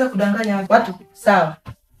 Unaweza kudanganya watu, sawa.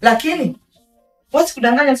 Lakini wasi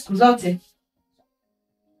kudanganya siku zote.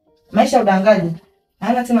 Maisha udangaji.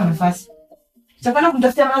 Haina tena nafasi. Chapana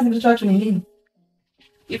kumtafutia mazi mtoto watu ni nini?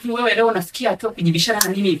 Hivi wewe leo unafikia hatua kujibishana na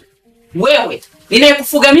mimi hivi? Wewe,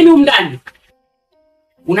 ninayekufuga mimi umndani.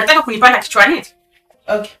 Unataka kunipanda kichwani?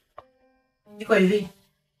 Okay. Niko hivi.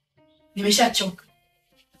 Nimeshachoka.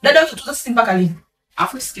 Dada utatuza sisi mpaka lini?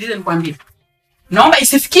 Afu sikilize nikwambie. Naomba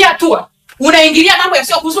isifikie hatua unaingilia mambo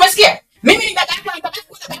yasio kuhusu, umesikia? Mimi ni dada yako, nataka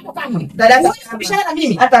kuwa dada yako kama. Dada kubishana na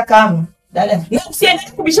mimi. Hata kama. Dada, na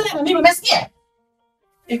usiendelee kubishana na mimi, umesikia?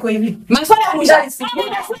 Iko hivi. Maswala ya kujali si.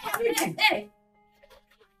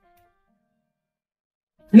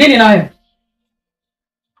 Nini na wewe?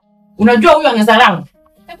 Unajua huyu anadharau.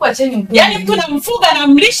 Hebu acheni ugomvi. Yaani mtu namfuga na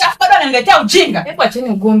mlisha afu bado ananiletea ujinga. Hebu acheni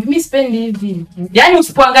ugomvi. Mimi sipendi hivi. Yaani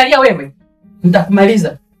usipoangalia wewe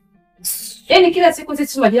nitakumaliza. Yaani kila siku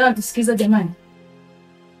sisi tunajana tusikiza jamani.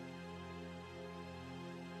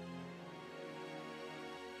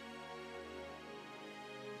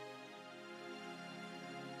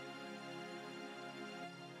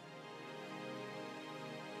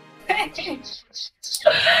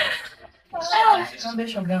 Kambe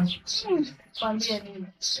shogangu. Kwambie nini?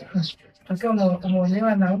 Tokea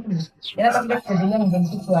umeolewa na huyu. Yana kabla kuendelea na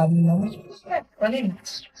mtoto wa Amina. Kwa nini?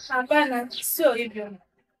 Hapana, sio hivyo.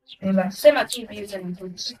 Ela, Sema tu hivi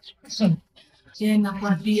mtoto. Yeye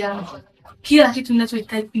nakwambia kila kitu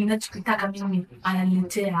ninachokitaka mimi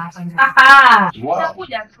ananiletea hapa. Aha.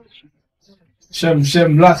 Nakuja tu.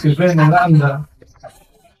 Shem laki vene landa.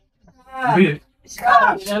 Mbie.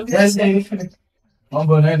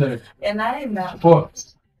 Mambo yanaenda. yanaenda. Poa.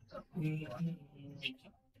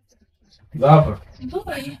 Hapa.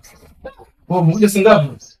 Poa, mmoja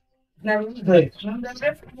singapi? Na muda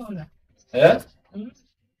mrefu mbona?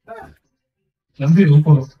 Niambie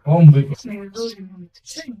huko ombe. Ni nzuri.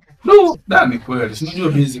 No, dami kweli.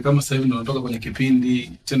 Sinajua busy kama sasa hivi tunatoka kwenye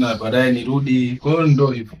kipindi, tena baadaye nirudi. Kwa hiyo ndio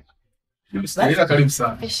hivyo. Mstahili karibu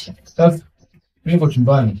sana. Sasa mimi niko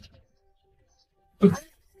chumbani.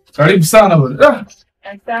 Karibu sana bwana.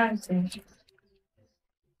 Asante.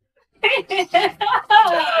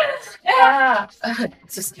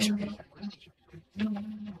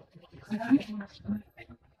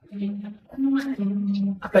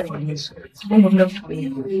 Hapa ni mimi. Mungu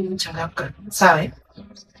mdogo changamka. Sawa?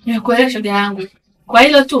 Nimekuelewa shoga yangu. Kwa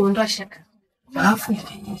hilo tu ondoa shaka. Alafu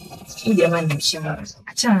huyu jamani ni mshamba.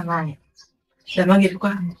 Achana naye. Damange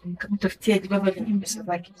alikuwa mtafutia kibaba cha pesa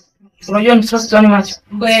zake. Unajua mtoto tuone macho.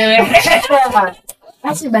 Wewe.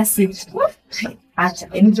 Basi. Acha,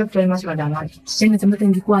 ndio tuone macho na damange. Sasa tamata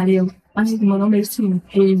ingekuwa leo. Basi mwanaume si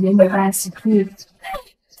mpenzi, yani basi tu.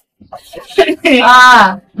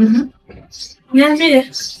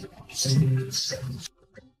 Niambie.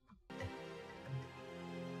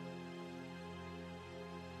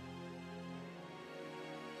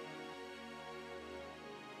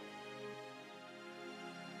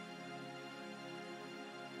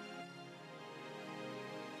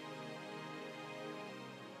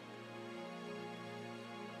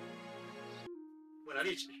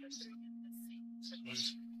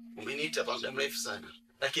 Umeniita kwa muda mrefu sana,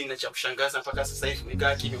 lakini na cha kushangaza mpaka sasa hivi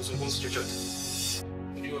umekaa kimya, uzungumzi chochote.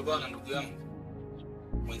 Ndio bwana, ndugu yangu.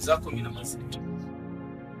 Mwenzako mimi na mazito.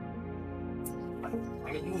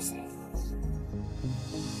 Amejuzi.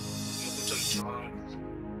 Nimekuta mke wangu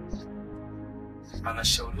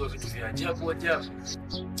anashauriwa vitu vya ajabu.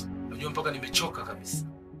 Unajua mpaka nimechoka kabisa.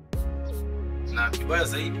 Na kibaya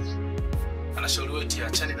zaidi anashauriwa eti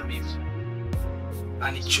aachane na mimi.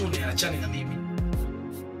 Anichune aachane na mimi.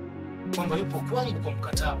 Kwamba yupo kwangu kwa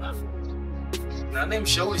mkataba. Na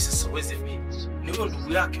anayemshauri sasa uweze mimi. Ni huyo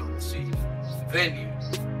ndugu yake huyo Swahili. Veni.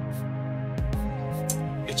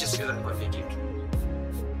 Sikiliza nikwambie kitu.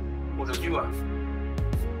 Unajua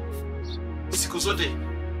siku zote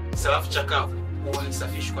salafu chakavu huwa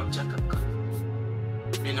nisafishwe kwa mchaka mkavu.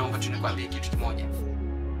 Mimi naomba tu nikwambie kitu kimoja.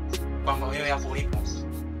 Kwamba wewe hapo ulipo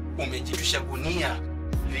umejitwisha gunia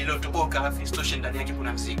lililotoboka alafu istoshe ndani yake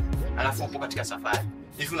kuna mzigo. Alafu upo katika safari.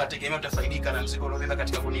 Hivi unategemea utafaidika na mzigo uliobeba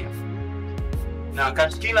katika gunia? Na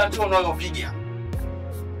wakati kila hatua unayopiga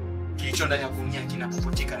kilicho ndani ya gunia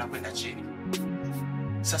kinapopotika na kwenda chini.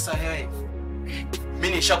 Sasa wewe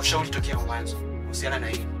mimi nishakushauri tokea mwanzo kuhusiana na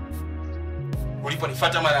hili.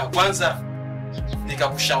 Uliponifuata mara ya kwanza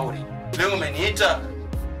nikakushauri. Leo umeniita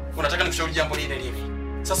unataka nikushauri jambo lile lile.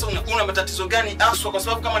 Sasa una matatizo gani aswa? Kwa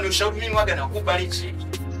sababu kama ni ushauri mimi waga nakupa lichi.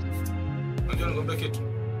 Unajua nikwambia kitu.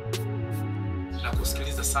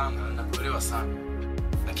 Nakusikiliza sana, nakuelewa sana.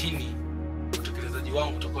 Lakini utekelezaji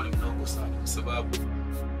wangu utakuwa ni mdogo sana kwa sababu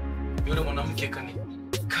yule mwanamke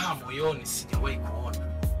kanikaa moyoni sijawahi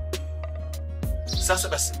kuona. Sasa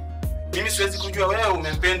basi mimi siwezi kujua wewe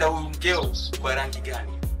umempenda huyu mkeo kwa rangi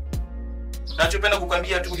gani. Nachopenda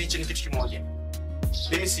kukwambia tu lichi ni kitu kimoja.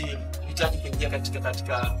 Mimi sihitaji kuingia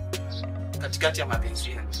katikati ya mapenzi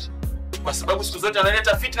yenu. Kwa sababu siku zote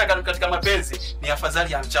analeta fitna katika mapenzi ni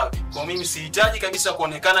afadhali ya mchawi. Kwa mimi sihitaji kabisa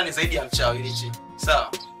kuonekana ni zaidi ya mchawi lichi.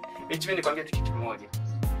 Sawa? Lichi mimi nikwambia kitu kimoja.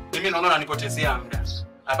 Mimi naona unanipotezea muda.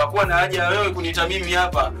 Hapakuwa na haja wewe kuniita mimi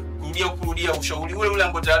hapa kurudia ushauri ule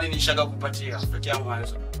ambao tayari nishaka kupatia tokea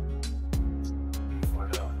mwanzo.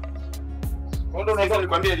 Kwa ndo unaweza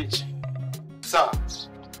nikwambie lichi. Sawa.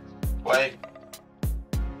 Wae.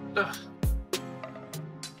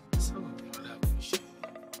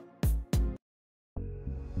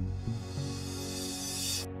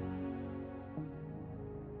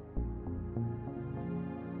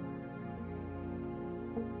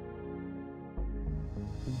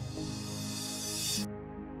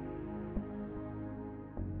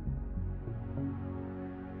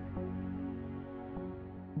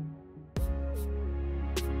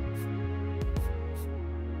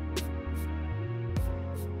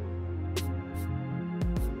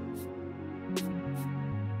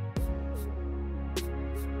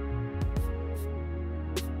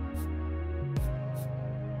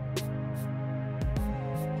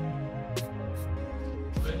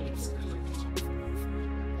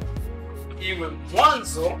 Iwe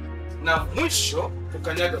mwanzo na mwisho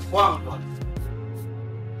kukanyaga kwangu.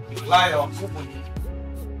 Ulaya wakubwa ni.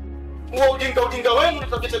 Huo ujinga wenu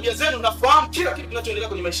na tabia zenu nafahamu kila kitu kinachoendelea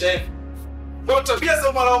kwenye maisha yenu. Kwa tabia za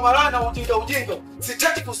umara na ujinga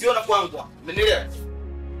sitaki kuziona kwangu. Umenielewa?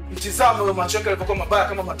 Mtizame huyo macho yake yalipokuwa mabaya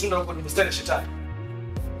kama matunda huko kwenye mstari ya shetani.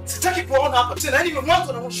 Sitaki kuona hapa tena, yani iwe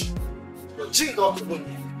mwanzo na mwisho. Ujinga wakubwa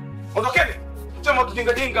ni. Ondokeni. Mtema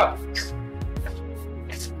ujinga.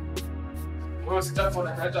 Wewe sitaki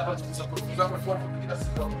kuona kaleta hapa tukiza kuruhuza kwa kila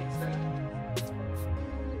siku.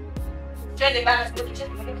 Twende bana tukiche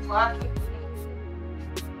kwa watu.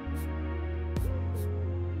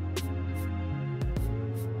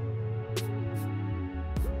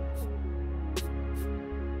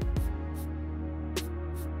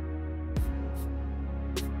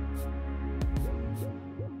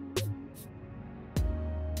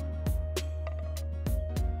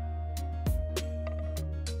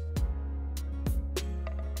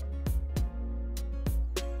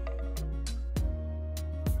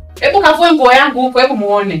 Hebu kavue nguo yangu huko, hebu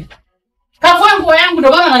muone. Kavue nguo yangu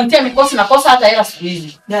ndio maana ananitia mikosi na kosa hata hela siku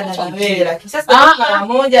hizi. Dada Vera, sasa mara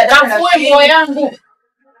moja dada. Kavue nguo yangu.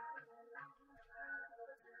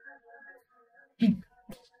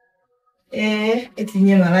 Eti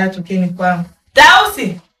nyie malaya tokeni kwangu.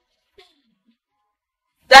 Tausi.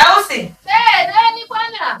 Nani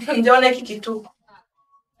bwana? Njoone hiki kitu.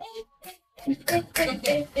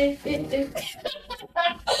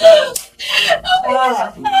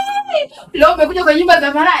 Leo umekuja kwa nyumba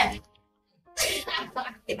za malaya?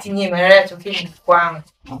 Eti nyie malaya tokeni kwangu.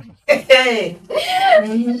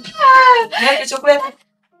 Nani chakula?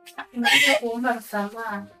 Nataka kuomba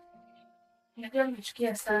msamaha. Najua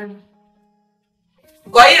nimechukia sana.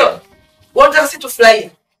 Kwa hiyo, wewe unataka sisi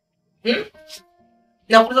tufurahie?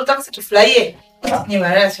 Na unataka sisi tufurahie? Ni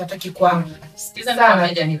malaya siwataki kwangu. Sikiza sana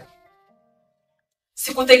Regina.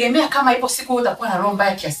 Sikutegemea kama ipo siku utakuwa na roho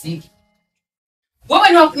mbaya kiasi hiki. Wewe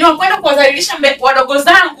ni wakwenda kuwadhalilisha wadogo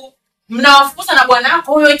zangu Mnawafukuza na bwana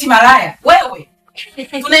wako huyo eti malaya. Wewe.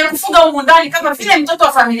 Tunayekufuga humu ndani kama vile mtoto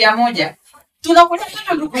wa familia moja. Tunakulia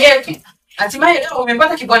kama ndugu yetu. Hatimaye leo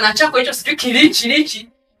umepata kibwana chako hicho sijui kilichi.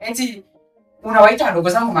 Eti unawaita wadogo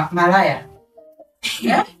zangu malaya.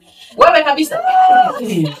 Wewe kabisa.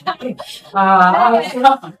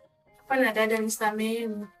 Bwana dada nisamehe.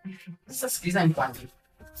 Sasa sikiliza nikwambie.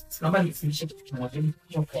 Naomba nifundishe kitu kimoja.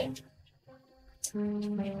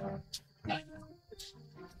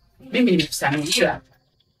 Mimi nimekusamia.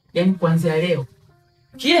 Yaani kuanzia leo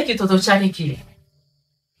kile kitoto chake kile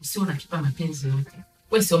usio unakipa mapenzi yote.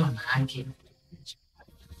 Wewe sio mama yake.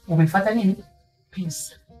 Umefuata nini?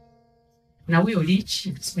 Pesa. Na huyo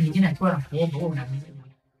lichi siku nyingine akiwa anakuomba wewe unamjua.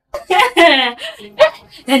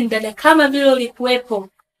 Yaani dada kama vile ulikuwepo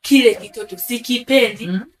kile kitoto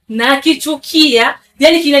sikipendi na kichukia,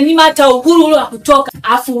 yaani kinanyima hata uhuru ule wa kutoka.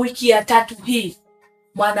 Afu wiki ya 3 hii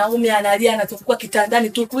mwanaume analia anatokuwa kitandani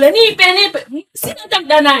tu kule nipe. Sina hata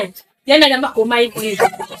muda naye. Yaani anamba koma hivi.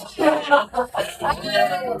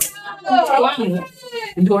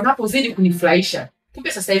 Ndio unapozidi kunifurahisha.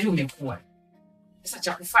 Kumbe sasa hivi umekuwa. Sasa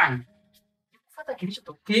cha kufanya fuata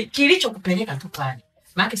kilichokupeleka tu pale.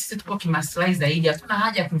 Maana sisi tuko kimaslahi zaidi, hatuna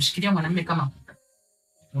haja ya kumshikilia mwanamume kama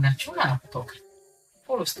unachuna na kutoka.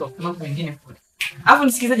 Follow stop, mambo mengine kule. Alafu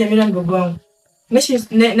nisikize Jamila mdogo wangu.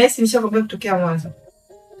 Nahisi nishakwambia kutokea mwanzo.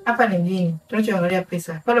 Hapa ni nini? Tunachoangalia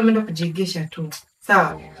pesa. Pale umeenda kujigesha tu.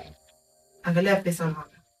 Sawa? Angalia pesa mama.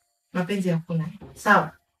 Mapenzi hakuna.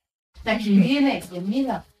 Sawa? Na kingine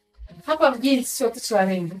Jamila, hapa mjini sio watoto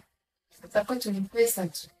warembo. Tutakuwa ni pesa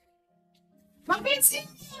tu. Mapenzi.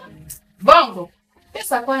 Bongo.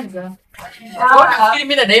 Pesa kwanza. Nafikiri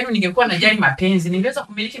mimi dada yenu ningekuwa najali mapenzi, ningeweza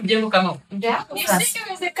kumiliki mjengo kama huu.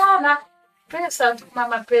 Isingewezekana. Pesa tu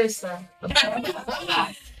mama, pesa.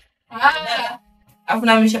 Alafu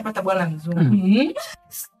na nimeshapata bwana mzungu.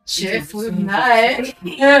 Chef huyu naye.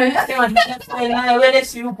 Sema naye wewe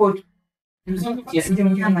si yupo tu. Mzungu kiasi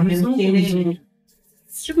mwingine na mzungu.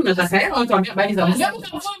 Siku nataka yeye anatuambia habari za mzungu.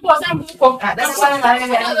 Mzungu wa zangu huko. Dada bwana na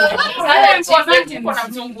wewe. Sasa mko zangu huko na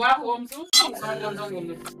mzungu wako, mzungu.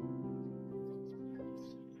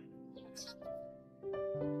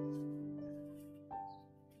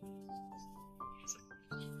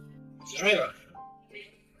 Jamila.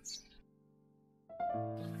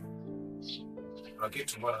 Kuna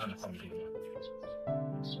kitu mbona nakwambia.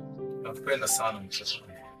 Nakupenda sana mtoto.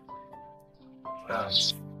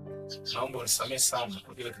 Naomba unisamehe sana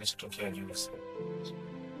kwa kile kilichotokea juzi.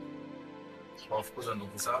 Wafukuza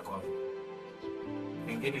ndugu zako.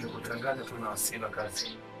 Wengine nilikutangaza tu na hasira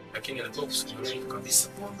kazi. Lakini alikuwa kusudia kabisa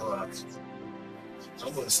kuondoa hapo.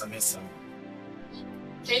 Naomba unisamehe sana.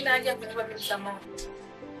 Tena haja kuomba msamaha.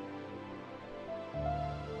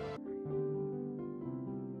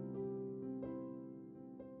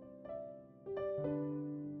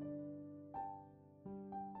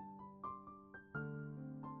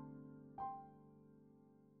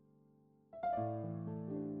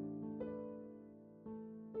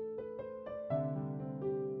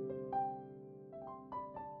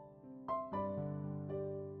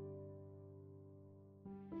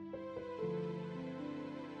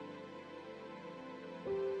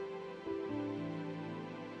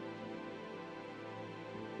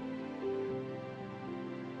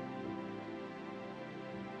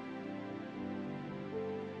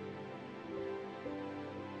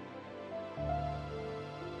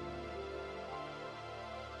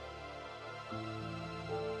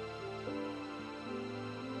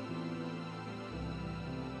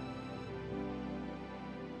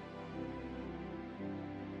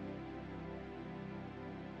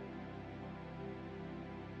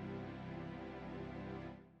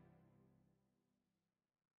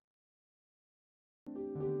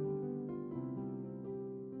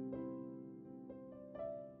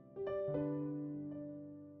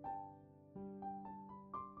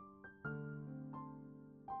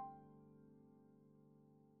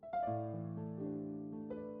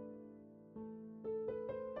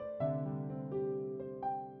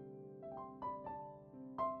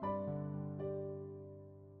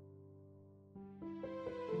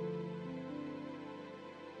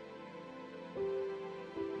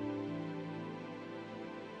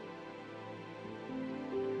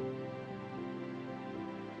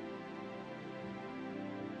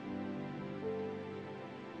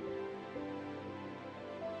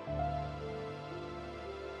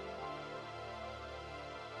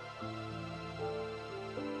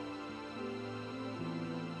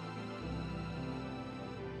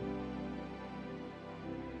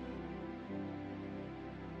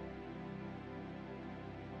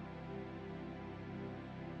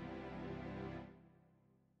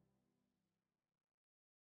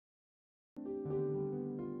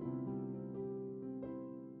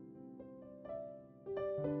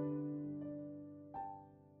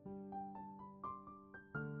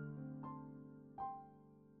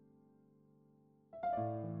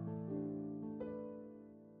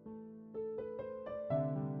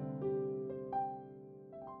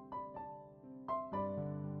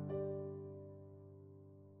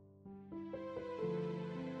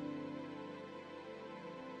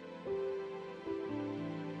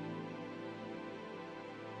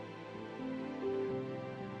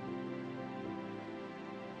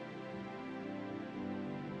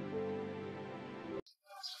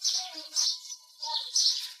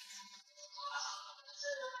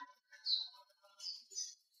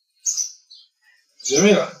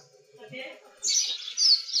 Jamila.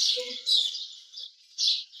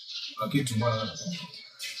 Kitu bwana.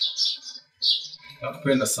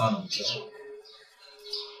 Nakupenda sana mke wangu.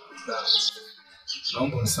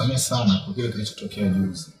 Naomba unisamehe sana kwa kile kilichotokea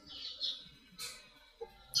juzi.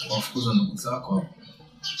 Wafukuza ndugu zako.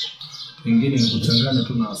 Pengine nikuchanganya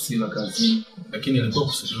tu na hasira kazini, lakini ilikuwa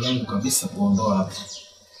kusudi langu kabisa kuondoa hapa.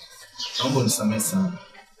 Naomba unisamehe sana.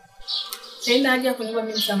 Haina haja kuniomba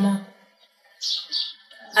mimi msamaha.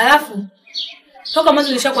 Alafu toka mwanzo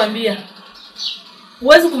nilishakwambia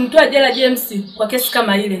huwezi kumtoa jela James kwa kesi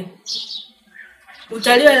kama ile.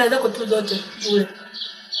 Utaliwa hela zako tu zote bure.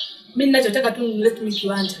 Mimi ninachotaka tu nilete mimi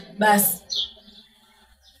kiwanja. Basi.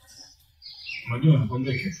 Unajua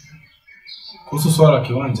nakwambia kitu. Kuhusu swala la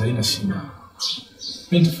kiwanja haina shida.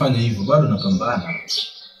 Mimi nitafanya hivyo, bado napambana.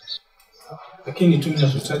 Lakini tu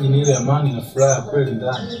ninachohitaji ni ile amani na furaha ya kweli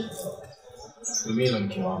ndani. Mimi na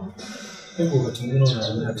mke wangu. Hebu wakati mwingine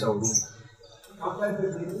unaleta huruma.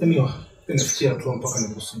 Mimi nafikia tu mpaka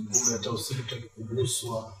nikusumbue hata usitaki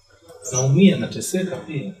kuguswa. Naumia, nateseka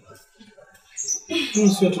pia. Mimi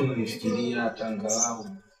sio tu unanifikiria hata angalau.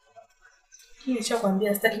 Mimi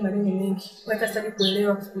nishakwambia sitaki maneno mengi. Wala sitaki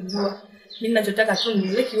kuelewa kujua. Mimi ninachotaka tu ni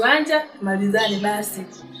ile kiwanja, malizane basi.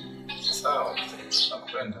 Sawa.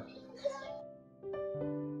 Nakupenda.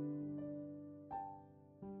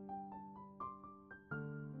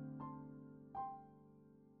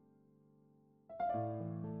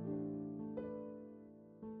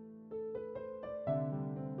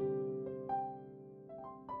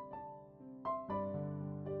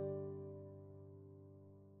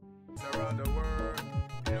 Around the world,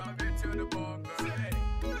 you know, I've been to the Bongo.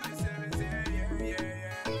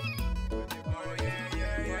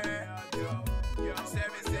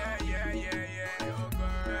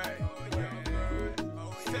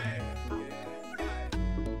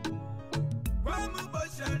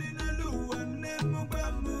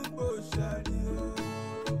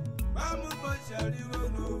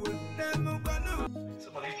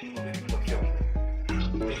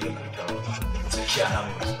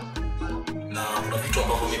 Na kuna vitu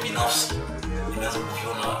ambavyo mimi binafsi nimeanza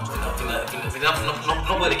kuviona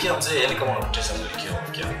tunapoelekea mzee, yani kama unapoteza mwelekeo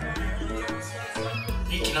wake.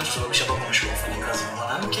 Hii kinachosababisha baba mshukuru kufanya kazi na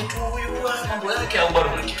mwanamke tu huyu mambo yake au bado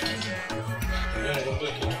kuna kitu kingine.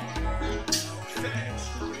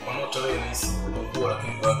 Wanaotoa ni sisi kwa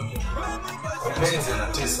lakini bado mpenzi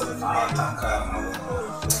anatesa anataka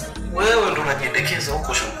wewe ndo unajiendekeza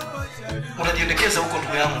huko shule. Unajiendekeza huko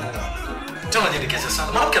ndugu yangu. Tena unajiendekeza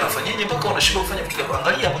sana. Mwanamke anafanyaje mpaka unashindwa kufanya vitu kama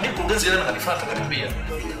angalia hapo mimi kuongeza ile ananifuata kaniambia.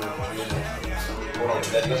 Bora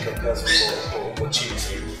utilajia kazi huko chini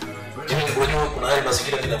hivi. Mimi ningojua kuna hali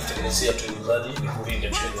mazingira ninakutengenezea tu mradi nikulinde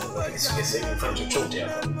mchezo lakini sisi hivi mfanye chochote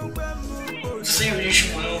hapa. Sasa hiyo issue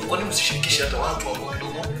kwa nini msishirikishe hata watu hapo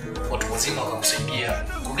kidogo? Watu wazima wakakusaidia.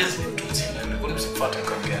 Kuongeza mtu mzima kwa nini msifuate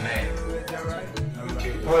kaongea naye?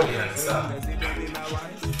 Kweli ni sana.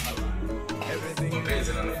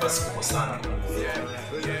 Mpenzi na nafasi kubwa sana.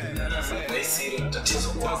 Na hisi ni tatizo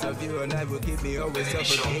kwa sababu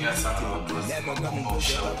nimeshaongea sana na watu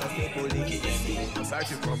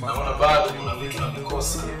naona bado kuna vitu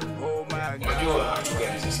nakosa. Unajua kitu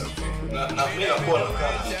gani sasa? Na mimi nakuwa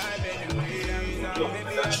nakaa.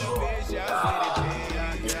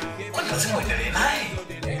 Kwa lazima uendelee naye.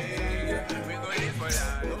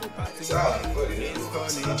 Sawa, kweli ni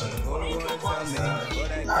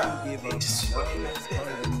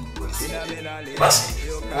basi,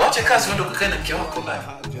 wache kazi wende kukaa na mke wako ndani.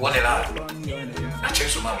 Uone la. Acha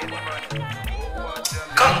hizo mambo bwana.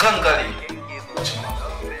 Kangangali. Acha mambo.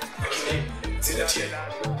 Lakini zinatia.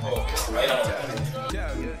 Okay, haina mambo.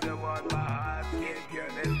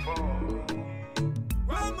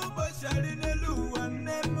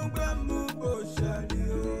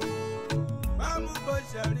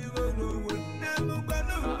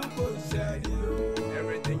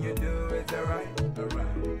 Everything you do is alright,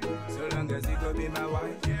 alright. So long as you go be my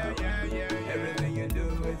wife, everything you do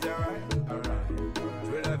is alright, alright.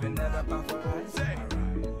 True love will never pass for us,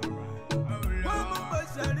 alright,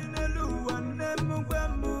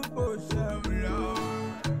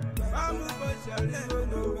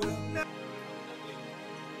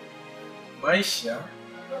 Maisha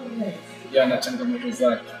yana changamoto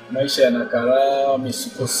zake. Maisha yana karaa,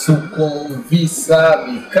 misukosuko, visa,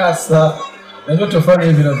 mikasa. Na vyote tofauti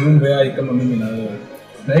hivi na viumbe hai kama mimi na wewe.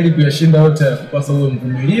 Na ili kuyashinda yote kupasa uwe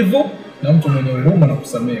mvumilivu na mtu mwenye huruma na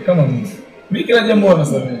kusamehe kama mimi. Mimi kila jambo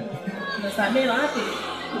nasamehe. Unasamehe wapi?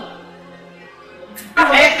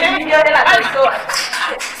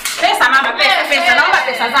 Pesa mama, pesa, naomba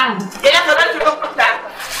pesa zangu.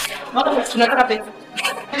 Tunataka pesa.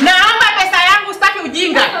 Naomba pesa yangu, sitaki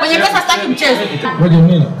ujinga. Kwenye pesa sitaki mchezo. Ngoja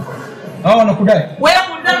mimi. Hao wanakudai. Wewe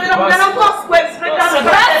kuna mkofu kweli.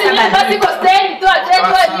 Basi kwa steni toa chetu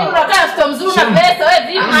wewe unakaa sto mzuri na pesa wewe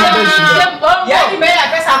vipi? Yaani mbele ya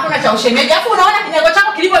pesa hakuna cha ushemeji. Alafu unaona kinyago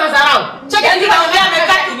chako kilivyo na dharau. Cheki ndio anaongea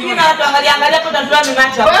amekaa kimya na watu angalia hapo tatulani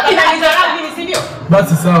macho. Wewe kinanidharau mimi si ndio?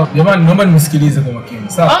 Basi sawa. Jamani naomba nimsikilize kwa makini.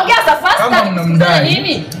 Sawa. Ongea sasa Kama mnamdai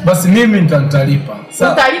nini? Basi mimi nitalipa.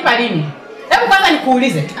 Sawa. Utalipa lini? Hebu kwanza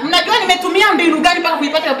nikuulize. Mnajua nimetumia mbinu gani mpaka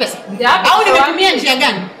kuipata hiyo pesa? Au nimetumia njia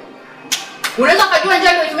gani? Unaweza kujua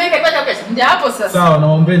njia nimetumia kuipata pesa? Ndio hapo sasa. Sawa,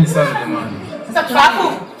 naombeni sana jamani. Sasa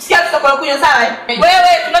tufahamu, sikia tutakuwa kunywa sawa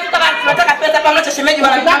Wewe tunataka pesa pamoja cha shemeji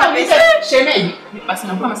wanataka pesa. Shemeji. Basi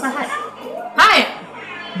nakupa masaa haya. Haya.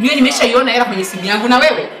 Mimi nimeshaiona hela kwenye simu yangu na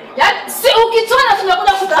wewe. Yaani si ukitona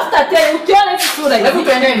tunakuja kutafuta tena. Ukiona hivi sura hivi. Hebu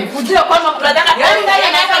tuendeni. Ujue kwamba tunataka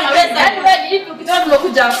pesa na pesa. Yaani wewe hivi ukitona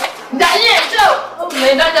tunakuja. Ndani yetu.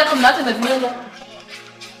 Unaendaje hapo mnaacha na vinyo?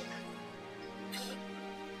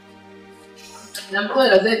 Na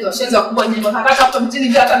mkoa zetu washenzi wakubwa nyingi hata hapo mjini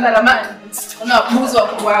bila hata ramani. Una wabuzi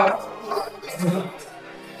wakubwa wao.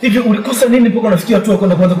 Hivi ulikosa nini mpaka unafikia hatua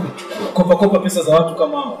kwenda kwanza kopa pesa za watu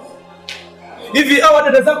kama hao? Hivi hao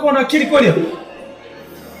dada zako wana akili kweli?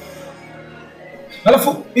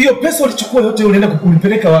 Alafu hiyo pesa ulichukua yote unaenda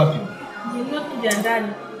kulipeleka wapi? Nilikuja ndani.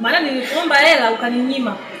 Maana nilikuomba hela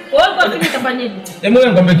ukaninyima. Kwa hiyo kwa nini nitafanyaje? Hebu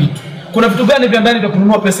wewe ngombe kitu. Kuna vitu gani vya ndani vya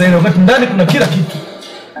kununua pesa ile wakati ndani kuna kila kitu?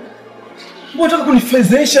 Unataka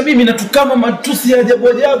kunifezesha mimi natukama matusi ya ajabu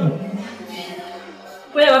ajabu.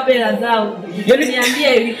 Wewe wape hela zao. Yaani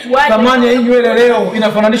niambie ilikuwaje? Thamani ya hii nywele leo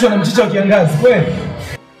inafananishwa na mchicha wa kiangazi kweli?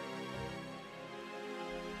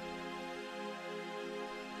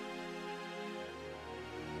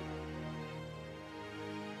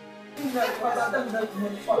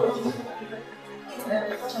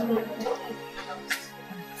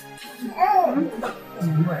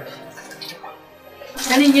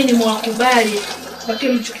 Yaani nyinyi ni mwakubali kwa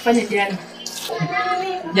kile mlichofanya jana.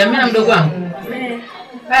 Jamii na mdogo wangu.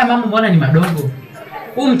 Haya mambo mbona ni madogo?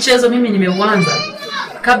 Huu mchezo mimi nimeuanza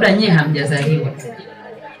kabla nyie hamjazaliwa.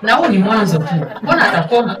 Na huu ni mwanzo tu. Mbona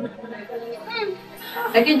atakoma?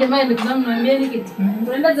 Lakini jamani ndugu zangu niambieni kitu.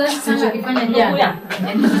 Unaenda zaidi sana kufanya jana.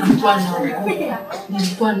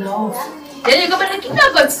 Nilikuwa na hofu. Yaani kama ni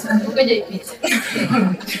kidogo tu ukaje ipite.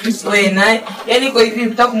 Wewe naye, yaani kwa hivi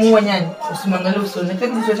mtaka kumuua nyani, usimwangalie usoni.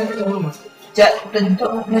 Nataka kitu chake cha huruma.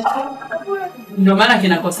 Utajitoa. Ndio maana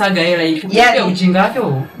kinakosaga hela hii. Kupitia ujinga wake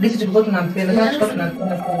huo. Ndicho tulikuwa tunampenda, kama tulikuwa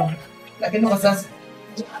tunampenda kwa. Lakini kwa sasa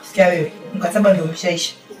sikia wewe, mkataba ndio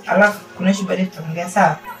umeshaisha. Alafu kuna issue baadaye tutaongea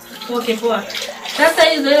sawa. Okay, poa. Sasa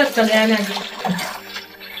hizo hela tutagawanyaje?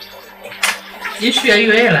 Issue ya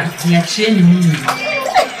hiyo hela niachieni mimi.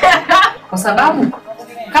 Kwa sababu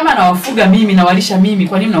kama nawafuga mimi na walisha mimi,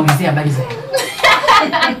 kwa nini mnaulizia habari za hela?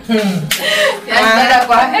 Yaani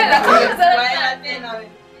kwa hela kwa hela tena wewe.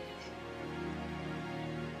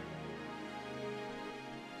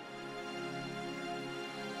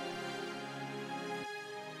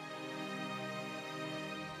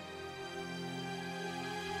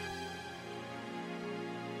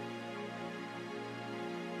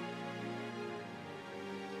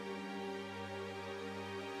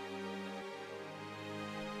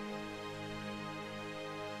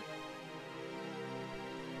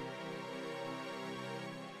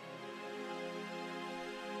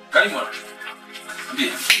 Karibu.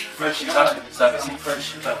 Ndiyo. Fresh safi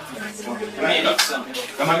fresh. Mimi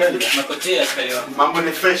kama gani tunapotea kwa mambo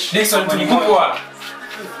ni fresh. Nixon tunikubwa.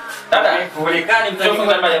 Dada, kuelekani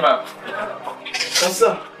mtafunga maji baba.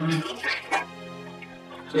 Sasa.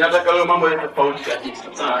 Ninataka leo mambo ya tofauti kabisa.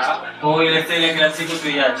 Sawa. Kwa ile tele kila siku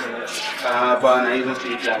tuiache. Ah bwana, hizo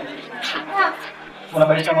tuhitaji.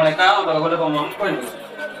 Unabadilisha muonekano utakwenda kwa mama kwenda.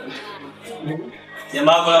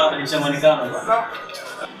 Jamaa badilisha muonekano.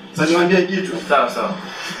 Sasa niwaambie kitu. Sawa sawa.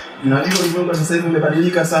 Najua ulimwengu sasa hivi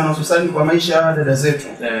umebadilika sana hususan kwa maisha ya dada zetu.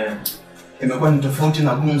 Imekuwa ni tofauti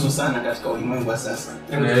na gumzo sana katika ulimwengu wa sasa.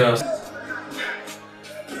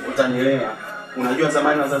 Utanielewa. Unajua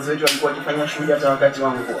zamani wazazi wetu walikuwa wakifanya shughuli hata wakati wa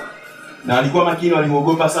mvua. Na walikuwa makini,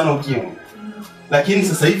 waliogopa sana ukimwi. Lakini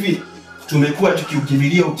sasa hivi tumekuwa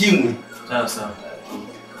tukiukimbilia ukimwi. Sawa sawa.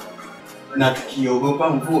 Na tukiogopa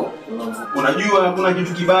mvua. Unajua hakuna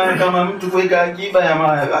kitu kibaya kama mtu kuweka akiba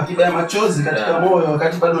ya machozi katika moyo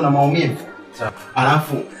wakati bado na maumivu.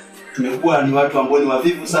 Alafu tumekuwa ni watu ambao ni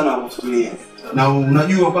wavivu sana kufikiria. Na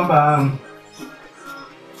unajua kwamba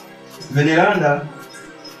Veneranda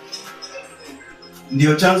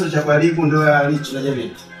ndio chanzo cha kuharibu ndoa ya lichi na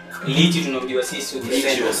jamii. Lichi tunaojiwa sisi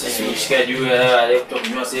ukipenda usishika juu ya laptop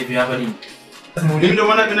sasa hivi hapa nini? Ndio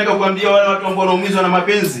maana tunataka kuambia wale watu ambao wanaumizwa na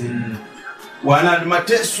mapenzi. wana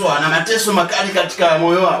mateso makali katika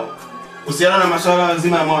moyo wao kuhusiana na masuala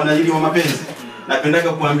mazima ya wanajili wa mapenzi.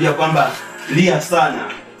 Napendaka kuambia kwamba lia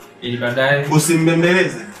sana ili baadaye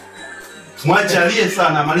usimbembeleze. Mwache alie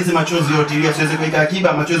sana, malize machozi yote ili asiweze kuweka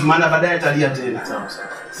akiba machozi, maana baadaye atalia tena.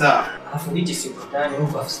 Sawa. Alafu ndicho siku ndani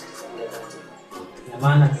huko afisa. Na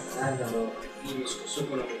maana kwanza ndio hii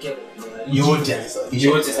sukusuku inatokea yote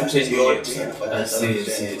sasa yote.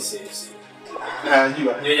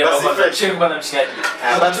 Najua. Basi share bwana mshikaji.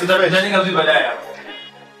 Basi tutajenga vipi baadaye hapo?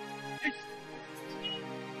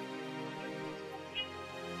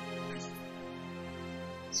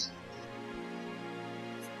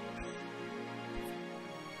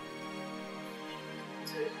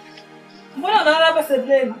 Mbona unaona hapa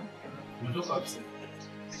sebuleni? Umetoka wapi?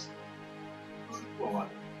 Kwa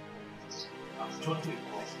wapi? Mtoto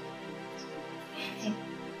yuko.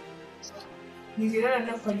 Nililala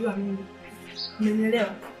na kujua mimi. Umenielewa?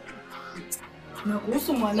 Na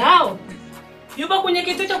kuhusu mwanao, yupo kwenye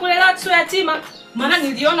kituo cha kulelea watoto yatima, maana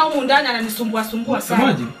niliona huko ndani ananisumbua sana.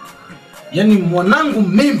 Semaje? Yaani mwanangu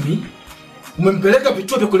mimi umempeleka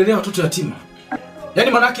vituo vya kulelea watoto yatima.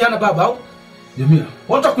 Yaani maana yake hana baba au? Jamila,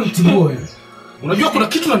 unataka kunitibua wewe. Unajua kuna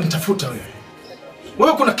kitu unanitafuta wewe.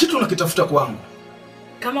 Wewe kuna kitu unakitafuta kwangu.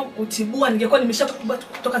 Kama kutibua ningekuwa nimeshakubwa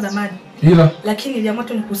kutoka zamani. Lakini niliamua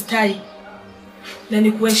tu nikustai. Na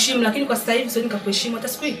nikuheshimu, lakini kwa sasa hivi sio nikakuheshimu hata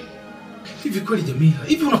siku hii. Hivi kweli Jamila,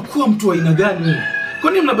 hivi unakuwa mtu wa aina gani wewe?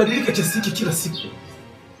 Kwa nini mnabadilika kiasi hiki kila siku?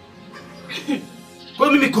 Kwa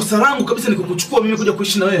hiyo mimi kosa langu kabisa ni kukuchukua mimi kuja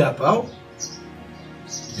kuishi na wewe hapa au?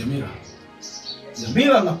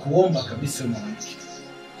 Jamila nakuomba kabisa mwanamke.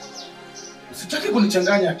 Usitaki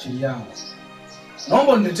kunichanganya akili yangu.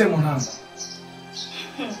 Naomba uniletee mwanangu.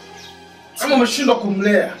 Kama umeshindwa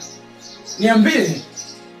kumlea, niambie.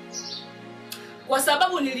 Kwa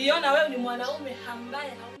sababu niliona wewe ni mwanaume ambaye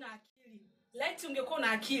hauna akili. Laiti ungekuwa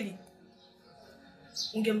na akili,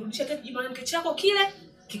 ungemrudisha mwanamke chako kile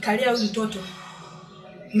kikalia huyu mtoto.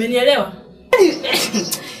 Umenielewa?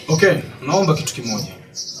 Okay, naomba kitu kimoja.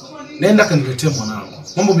 Nenda kaniletee mwanangu.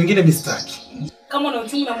 Mambo mengine mistaki. Kama una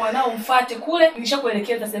uchungu na mwanao mfuate kule,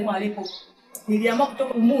 nilishakuelekeza sehemu alipo. Niliamua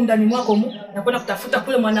kutoka humu ndani mwako humu na kwenda kutafuta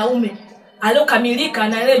kule mwanaume aliyokamilika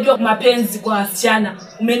na anayejua mapenzi kwa wasichana.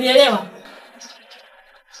 Umenielewa?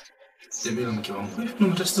 Jamila mke wangu. Kuna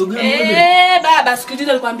matatizo gani wewe? Baba,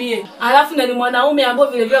 sikiliza nikwambie. Alafu na ni mwanaume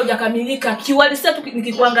ambaye vile vile hujakamilika. Kiwalisia tu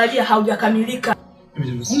nikikuangalia haujakamilika.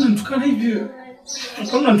 Mbona mtukana hivi?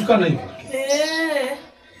 Mbona mtukana hivi?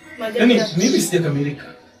 Yaani mimi sijakamilika.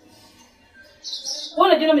 Wewe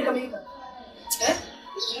unajua nimekamilika?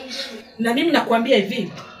 Na mimi nakwambia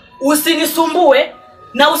hivi, usinisumbue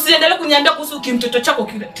na usiendelee kuniambia kuhusu kimtoto chako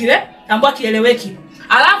kile ambacho kieleweki.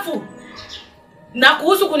 Alafu na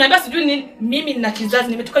kuhusu kuniambia sijui ni mimi nina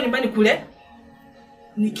kizazi, nimetoka nyumbani kule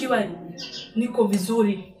nikiwa niko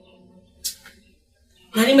vizuri.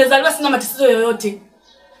 Na nimezaliwa sina matatizo yoyote.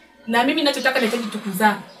 Na mimi ninachotaka nahitaji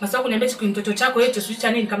tukuzaa. Masao kuniambia siku mtoto chako yetu sio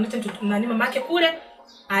cha nini, kamlete mtoto nani mama yake kule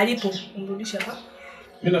alipo, umrudishe hapa.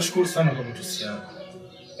 Mimi nashukuru sana kwa mtusi yako.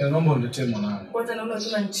 Naomba uniletee mwanangu. Kwanza naona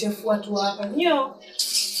tunanichefua tu hapa. Nyo.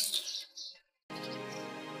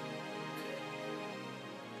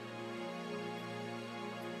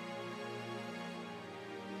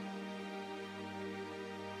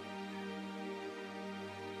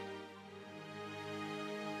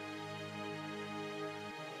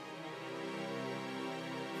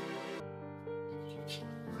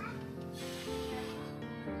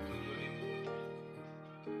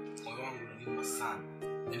 Sana.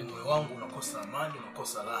 Yaani moyo wangu unakosa amani,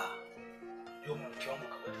 unakosa raha. Ndio mke wangu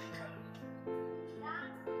kabadilika.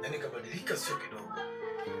 Yaani kabadilika sio kidogo.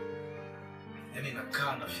 Yaani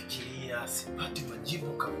nakaa nafikiria, sipati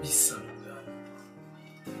majibu kabisa ndugu yangu.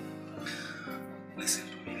 Listen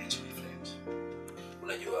to me, little friend.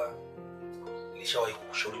 Unajua nilishawahi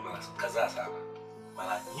kukushauri mara kadhaa sana.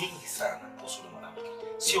 Mara nyingi sana kuhusu mwanamke.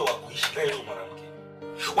 Sio wa kuishi na yule mwanamke.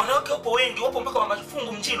 Wanawake wapo wengi, wapo mpaka wa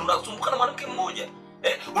mafungu mjini, unasumbuka na mwanamke mmoja.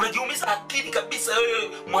 Unajiumiza akili kabisa wewe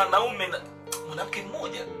mwanaume na mwanamke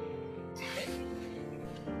mmoja.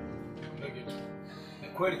 Ni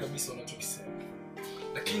kweli kabisa unachokisema.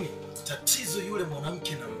 Lakini tatizo yule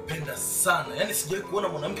mwanamke nampenda sana. Yaani sijawahi kuona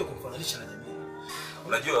mwanamke kumfananisha na Jamila.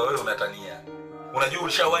 Unajua wewe unatania. Unajua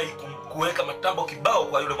ulishawahi kuweka matambo kibao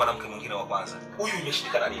kwa yule mwanamke mwingine wa kwanza. Huyu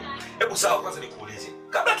imeshindikana nini? Hebu sawa kwanza nikuulize.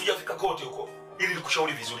 Kabla tujafika kote huko, ili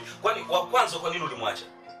nikushauri vizuri. Kwani wa kwanza kwa nini ulimwacha?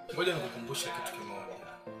 Ngoja nikukumbushe kitu kimoja.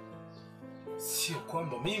 Sio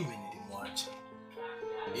kwamba mimi nilimwacha.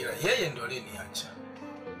 Ila yeye ndio aliniacha.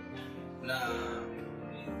 Na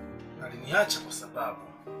aliniacha kwa sababu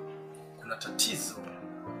kuna tatizo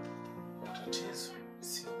tatizo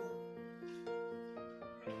sio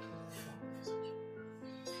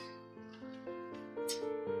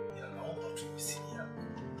ya naomba tu misili yako.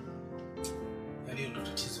 Yaani ndio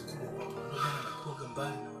tatizo kubwa kwamba ndio nakuwa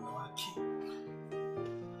mbali na wanawake.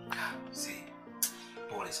 Si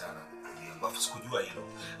pole sana. Ambapo sikujua hilo.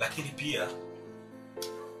 Lakini pia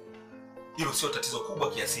hilo sio tatizo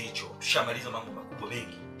kubwa kiasi hicho. Tushamaliza mambo makubwa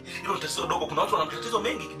mengi. Hilo tatizo dogo. Kuna watu wana matatizo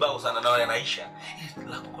mengi kibao sana na yanaisha.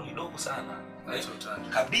 Lako ni dogo sana.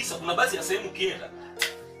 Kabisa kuna baadhi ya sehemu kienda.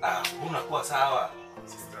 Unakuwa sawa.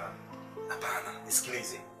 Hapana,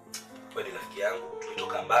 nisikilize. Wewe ni rafiki yangu,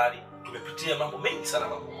 tumetoka mbali, tumepitia mambo mengi sana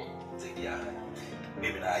makubwa zaidi ya haya.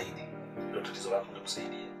 Mimi naahidi ndio tatizo lako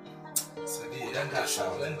nitakusaidia. Saidia,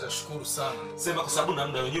 nitashukuru sana. Sema kwa sababu na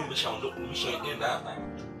muda wenyewe umeshaondoka, umeshaenda hapa.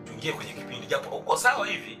 Tuingie kwenye kipindi japo uko sawa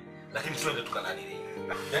hivi, lakini twende tukanani.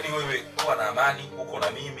 Yaani wewe kuwa na amani, uko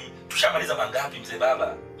na mimi. Tushamaliza mangapi mzee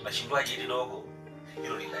baba? Tunashindwaje hili dogo?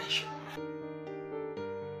 Hilo linaisha.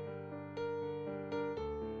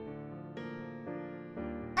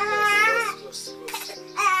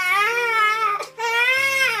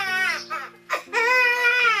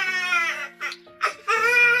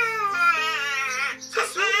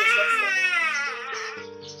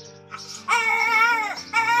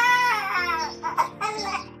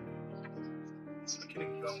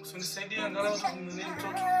 Usinisaidia angalau kumnunulia mtoto.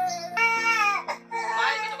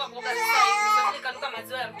 Mahali nimetoka kuoga sasa hivi, sasa nikanuka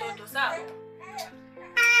maziwa ya mtoto, sawa?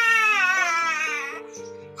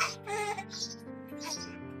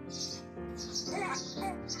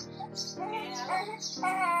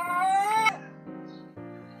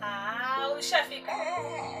 Ushafika.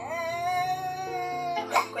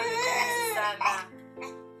 Kwa hiyo sana.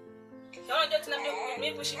 Unajua tunambia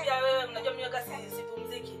mimi kushibia wewe, unajua mimi wakati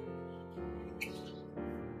sipumziki.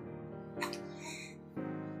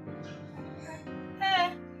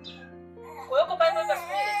 Wewe uko pale kwa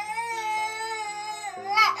subiri.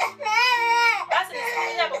 Basi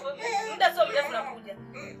nisubiri hapo, muda sio mrefu nakuja.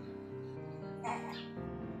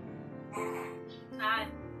 Haya.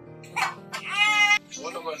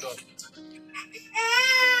 Watu kwa ndo.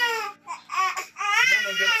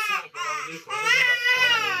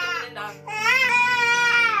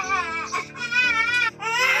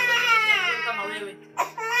 Kama wewe.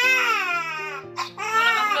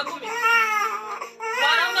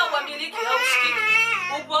 Mwanaume uambiliki au ushikiki.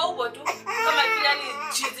 Upo tu kama vile yani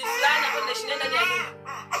chizi fulani hapo ndani ndani ya nyumba.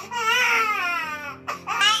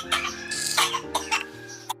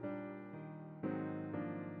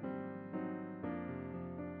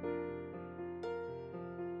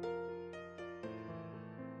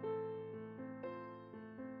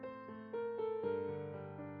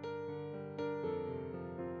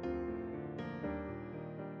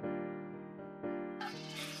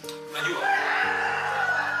 Unajua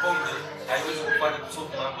pombe haiwezi kufanya kusoma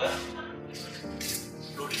mambo ya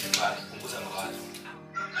rudi nyumbani, punguza mawazo.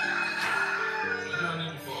 Unajua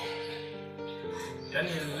nini po?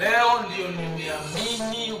 Yaani leo ndio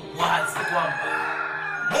nimeamini wazi kwamba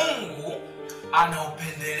Mungu ana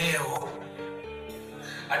upendeleo.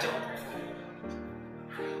 Acha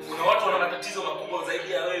kuna watu wana matatizo makubwa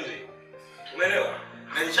zaidi ya wewe. Umeelewa?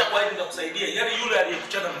 Na nishakuahidi nitakusaidia. Yaani yule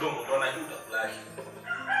aliyekuchana mdomo ndo anajuta fulani.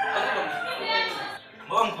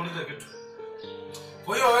 Mbona mkuulize kitu?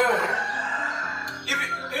 Kwa hiyo wewe hivi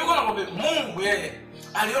kuna ngombe Mungu yeye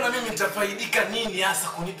aliona mimi nitafaidika nini hasa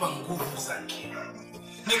kunipa nguvu zake.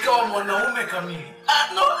 Nikawa mwanaume kamili.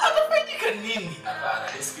 Atafaidika nini?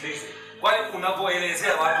 Hapana, nisikilize. Kwani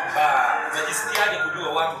unapoelezea watu unajisikiaje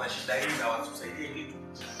kujua watu na shida hii na watu usaidie kitu?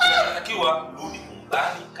 Unatakiwa rudi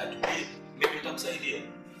nyumbani, katulie, mimi nitakusaidia.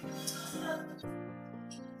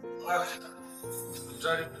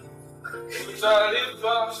 Taarifa.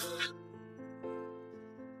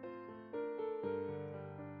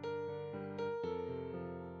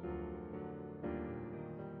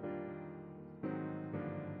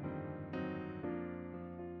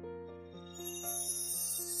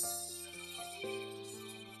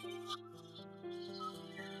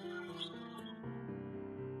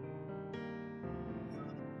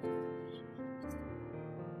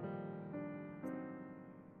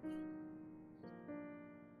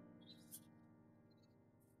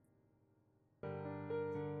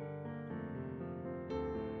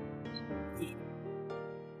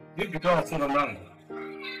 Vipi kama nafunga mlango?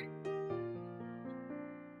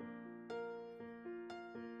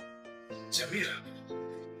 Jamila.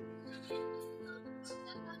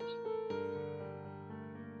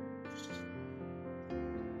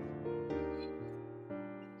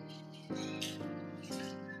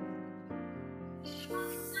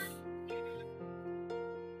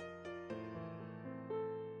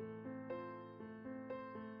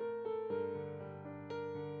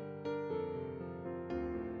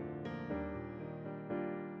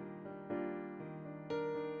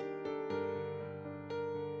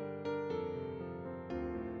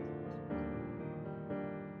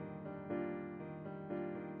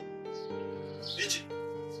 Lichi.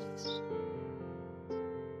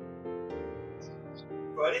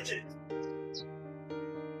 Kwa Lichi.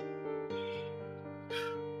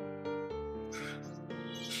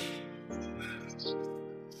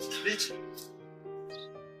 Lichi.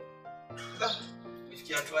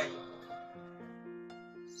 Nifikia hatua hii.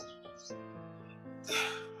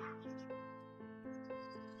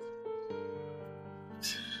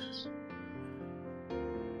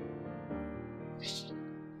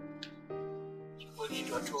 Kwa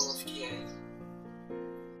nini watu wafikia hii?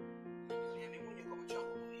 Niambie mwenye kwa macho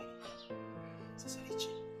yangu mawili. Sasa Lichi.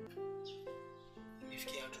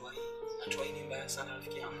 Nifikia hatua hii. Hatua hii ni mbaya sana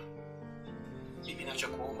rafiki yangu. Mimi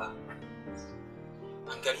ninachokuomba,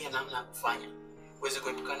 angalia namna ya kufanya uweze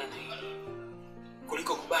kuepukana na hili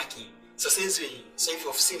kuliko kubaki sasa hivi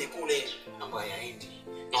ofisini kule mambo hayaendi,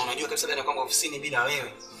 na unajua kabisa dada kwamba ofisini bila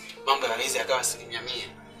wewe mambo yanaweza yakawa 100%.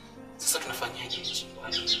 Sasa tunafanyaje hichi?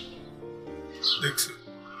 Dexter,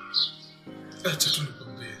 acha tu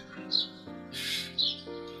nikwambie,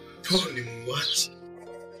 Paul ni muuaji.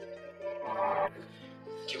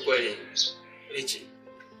 Kiukweli Lichi,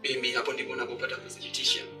 mimi hapo ndipo ninapopata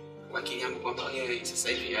kudhibitisha kwa akili yangu kwamba wewe sasa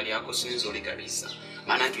hivi hali yako si nzuri kabisa.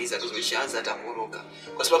 Maana akili zako zimeshaanza hata kuruka.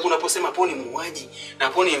 Kwa sababu unaposema Paul ni muuaji na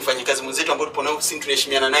Paul ni mfanyakazi mwenzetu ambaye tupo nao, sisi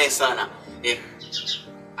tunaheshimiana naye sana.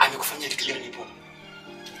 Amekufanyia kitu gani Paul?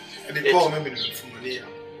 Ni Paul mimi nilimfumania.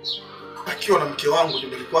 Akiwa na mke wangu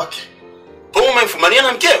nyumbani kwake. Paul umemfumania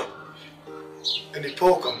na mkeo? Ni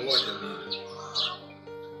Paul kamuua Jamila.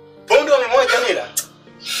 Paul ndio amemuua Jamila?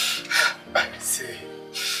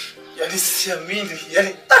 Yaani siamini,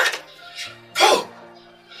 yaani Paul.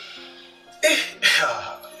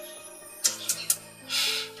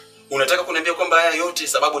 Unataka kuniambia kwamba haya yote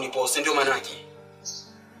sababu ni Paul, ndio maana yake?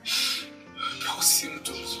 Paul si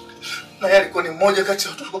mtu mzuri. Na yeye alikuwa ni mmoja kati ya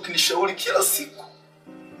watu walikuwa kinishauri kila siku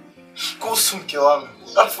kuhusu mke wangu.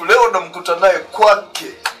 Alafu leo namkuta naye kwake.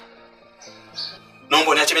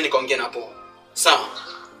 Naomba niache mimi nikaongea na Paul. Sawa?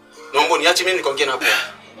 Naomba niache mimi nikaongea na Paul.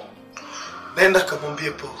 Nenda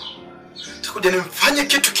kamwambie Paul. Takuja nimfanye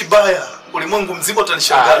kitu kibaya. Ulimwengu mzima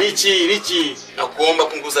utanishangaa. Lichi, nakuomba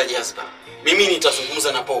punguza jazba. Mimi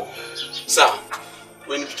nitazungumza na Paul. Sawa?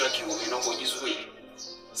 Wewe ni mtoto wa kiume, naomba ujizuie.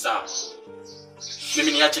 Sawa?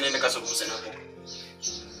 Mimi niache nenda kazungumze na Paul.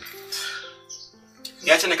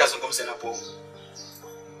 Niache nikazungumze na Paul.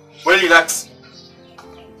 Wewe relax.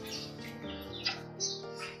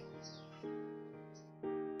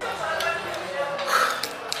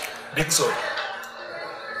 Dixon,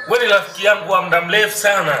 wewe ni rafiki yangu wa muda mrefu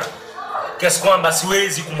sana, kiasi kwamba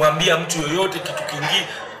siwezi kumwambia mtu yoyote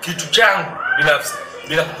kitu changu binafsi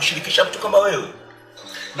bila kukushirikisha mtu kama wewe.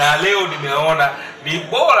 Na leo nimeona ni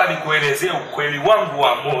bora nikuelezee ukweli wangu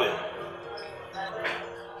wa moyo.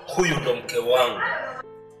 Huyu ndo mke wangu.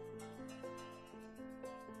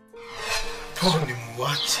 Paul ni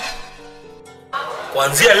muuaji.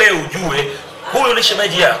 Kuanzia leo ujue huyu ni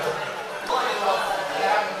shemeji yako.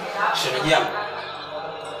 Shemeji yangu?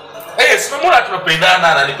 Simamona tunapendana,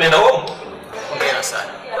 ananipenda Bongo. Hongera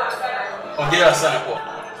sana. Hongera sana Paul.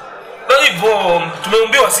 Ndio hivyo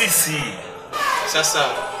tumeombewa sisi. Sasa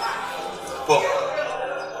Paul,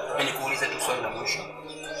 mimi nikuuliza tu swali la mwisho.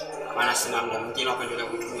 Maana sina muda mwingine wa kuendelea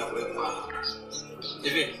kutumia kule kwa.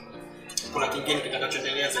 Hivi kuna kingine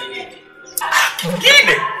kitakachoendelea zaidi hiki?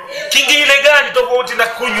 Kingine gani tofauti na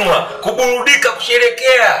kunywa, kuburudika,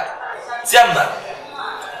 kusherekea? Siamna.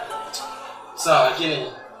 Sawa,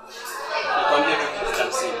 lakini nikwambie tu kitu cha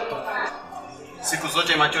msingi. Siku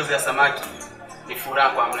zote machozi ya samaki ni furaha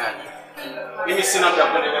kwa mlaji. Mimi sina muda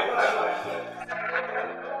kuendelea kukaa.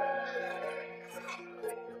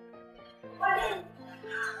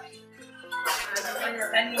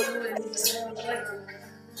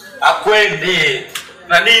 Akwende.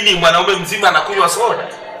 Na nini mwanamume mzima anakunywa soda?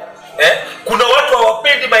 Kuna watu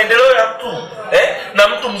hawapendi maendeleo ya mtu. Na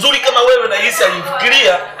mtu mzuri kama wewe na hisi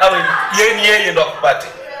alifikiria awe yeye ndo akupate.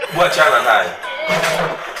 Achana naye.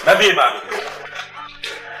 Nabii mami.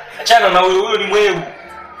 Achana na huyo ni mwehu.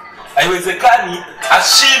 Haiwezekani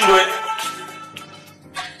ashindwe.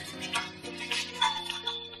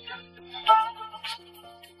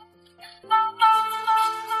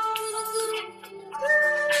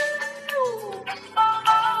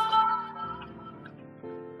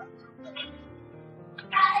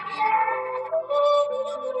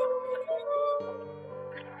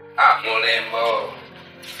 Molembo.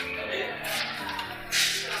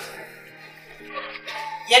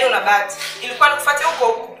 Yaani una bahati. Ilikuwa nikufuatia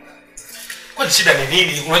huko. Kwa shida ni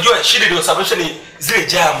nini? Unajua shida iliyosababisha ni zile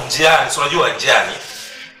jam njiani, si unajua njiani.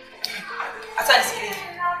 Hata nisikilize.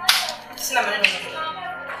 Sina maneno mengi.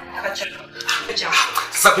 Akacha.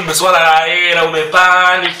 Sasa kumbe swala la hela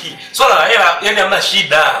umepaniki. Swala la hela yani hamna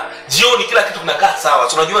shida. Jioni kila kitu kinakaa sawa.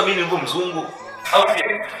 Tunajua mimi nilivyo mzungu. Au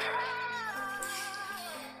vipi?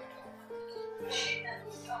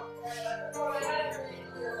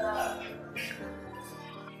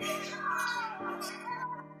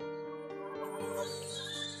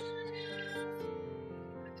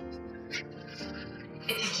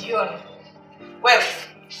 Jioni. Wewe.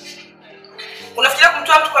 Unafikiria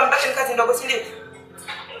kumtoa mtu kwa mbake ni kazi ndogo si ndio?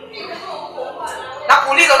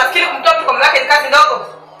 Nakuuliza unafikiri kumtoa mtu kwa mbake ni kazi ndogo?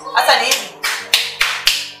 Hata ni hivi.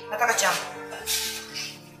 Nataka chama.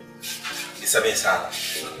 Nisamehe sana.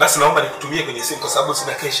 Basi naomba nikutumie kwenye simu kwa sababu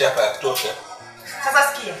sina cash hapa ya kutosha. Sasa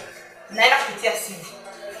sikia. Naenda kupitia simu.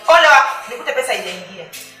 Ole wako nikute pesa ijaingia.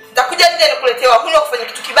 Nitakuja nje nikuletea huyo kufanya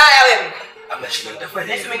kitu kibaya wewe. Hamna shida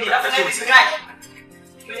nitafanya. Yesu mimi alafu na hivi ngapi?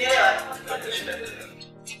 Unielewa? Hamna shida.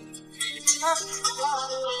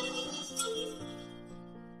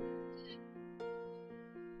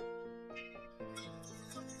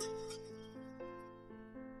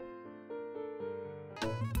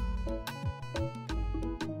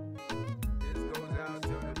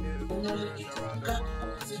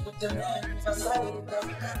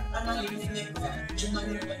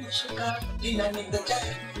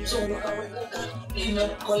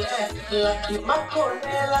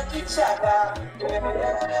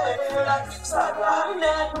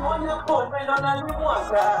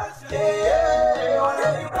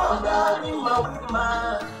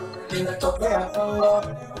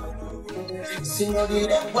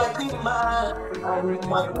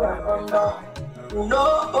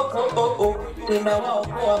 No,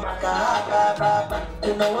 tunawaokoa makahaba baba,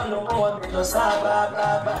 tunawalokoa melosaba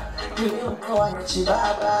baba, tuliokoa nchi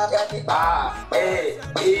baba.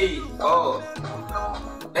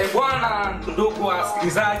 Bwana, ndugu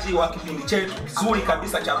wasikilizaji wa kipindi chetu kizuri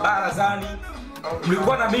kabisa cha Barazani,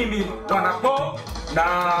 mlikuwa na mimi Bwana Po, na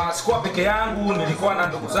sikuwa peke yangu, nilikuwa na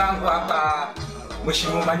ndugu zangu hapa,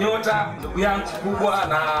 Mheshimiwa Manyota, ndugu yangu kubwa,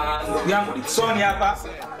 na ndugu yangu Dickson hapa.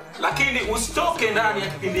 Lakini usitoke ndani ya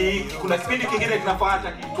kipindi hiki, kuna kipindi kingine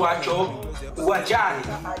kinafuata kitwacho Uwanjani.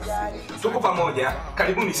 Tuko pamoja,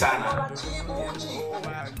 karibuni sana.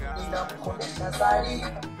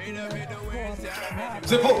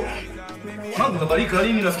 Sepo, mwanangu unabarika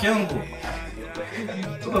lini rafiki yangu?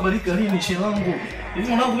 Unabarika lini shehe wangu? Hivi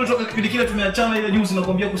mwanangu umetoka kipindi kile tumeachana ile juzi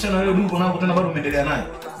nakwambia kuhusiana na wewe ndugu mwanangu tena bado umeendelea naye.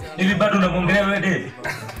 Hivi bado unamwongelea wewe Dave?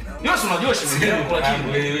 Yosi unajua shehe yangu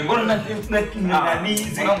lakini wewe mbona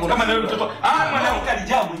tunaking'ang'anizi kama na wewe mtoto mwanangu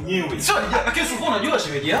alijaa mwenyewe. Sio lakini sio unajua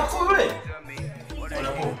shemeji yako yule.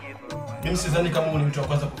 Wanapo. Mimi sidhani kama wewe ni mtu wa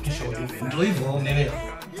kwanza kufikisha ujumbe. Ndio hivyo unaelewa.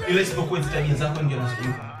 Ile isipokuwa tabia zako ndio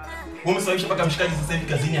unazijua. Wewe umesababisha mpaka mshikaji sasa hivi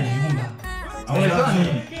kazini anayumba.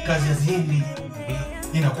 Haonekani kazi ya zindi.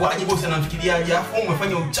 Inakuwaje bosi anamfikiriaje? Afu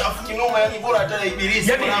umefanya uchafu kinoma, yani bora hata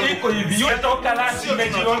ibilisi. Yani iko hivi. Yote toka lasi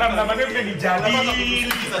umejiona mna maneno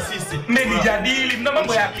mmenijadili. Sisi mmenijadili mna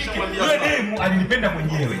mambo ya kike. Yule demu alinipenda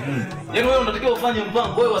mwenyewe. Yaani wewe unatakiwa ufanye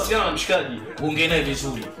mpango, wewe wasiliana na mshikaji, uongee naye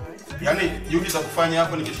vizuri. Yaani juhudi za kufanya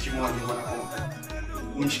hapo ni kitu kimoja bwana.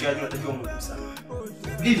 Mshikaji unatakiwa umsamaha.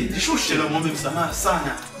 Ili jishushe na muombe msamaha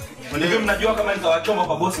sana. Wewe mnajua kama nitawachoma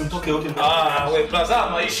kwa bosi mtoke wote. Wewe plaza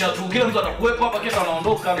maisha tu, kila mtu anakuwepo hapa kesho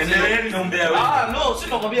anaondoka. Endeleeni naombea wewe. No, si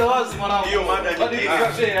nakwambia wazi mwanangu. Hiyo mada ni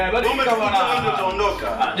badilika bwana. Ndio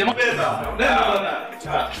utaondoka. Jamaa beba. Nenda bwana.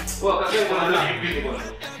 Kwa kazi bwana.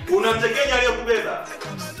 Unamtekenya aliyokubeba.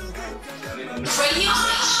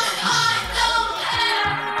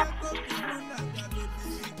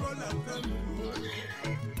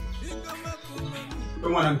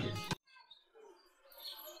 Wewe mwanamke.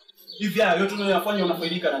 Hivi haya yote unayofanya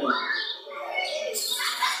unafaidika na nini?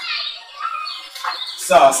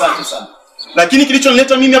 Sawa, asante sana. Lakini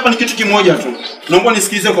kilichonileta mimi hapa ni kitu kimoja tu. Naomba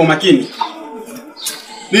nisikilize kwa umakini.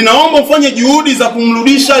 Ninaomba ufanye juhudi za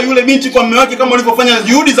kumrudisha yule binti kwa mume wake kama ulivyofanya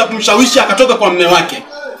juhudi za kumshawishi akatoka kwa mume wake.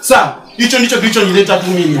 Sawa, hicho ndicho kilichonileta tu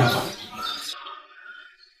mimi hapa.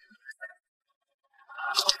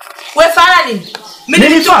 Wewe fala nini?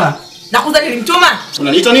 Mimi fala? Nakuza nilimtuma?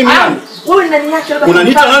 Unaniita nini nani? Wewe nani yake hapa?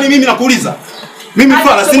 Unaniita nani mimi nakuuliza? Mimi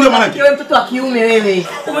fala si ndio maana yake? Wewe mtoto wa kiume wewe.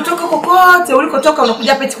 Umetoka kokote ulikotoka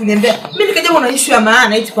unakuja hapa eti kuniambia. Mimi nikaja una issue ya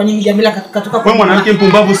maana eti kwa nini Jamila katoka kwa. Wewe mwanamke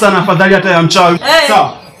mpumbavu sana afadhali hata ya mchawi.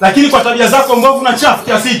 Sawa. Lakini kwa tabia zako mbovu na chafu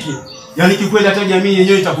kiasi hiki, yani kikweli hata jamii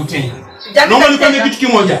yenyewe itakutenga. Naomba nifanye kitu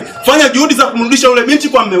kimoja. Fanya juhudi za kumrudisha yule binti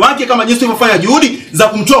kwa mume wake kama jinsi ulivyofanya juhudi za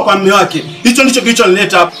kumtoa kwa mume wake. Hicho ndicho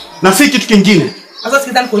kilichonileta hapa. Na si kitu kingine. Sasa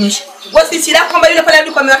sikizani kuonyesha. Wewe si shida kwamba yule pale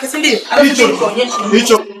alikuwa mume wake si ndio?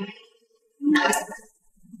 Hicho.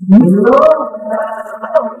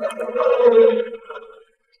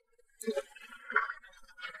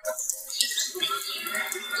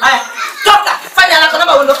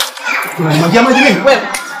 Unanimwagia maji mimi? Wewe.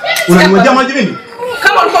 Unanimwagia maji mimi?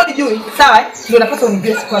 Kama ulikuwa unijui, sawa eh? Ndio napaswa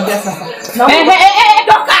unijue kuanzia sasa.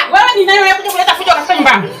 Toka. Wewe ni nani unakuja kuleta fujo katika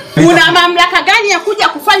nyumba yangu? Una mamlaka gani ya kuja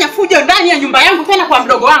kufanya fujo ndani ya nyumba yangu tena kwa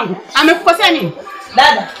mdogo wangu? Amekukosea nini?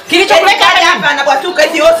 Dada, kilichokuleta hapa anabwatuka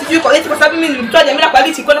eti wewe sijui kwa eti kwa sababu mimi nilimtoa Jamila kwa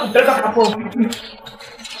lichi kwenda kupeleka hapo.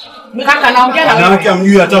 Kaka naongea na wewe. Wanawake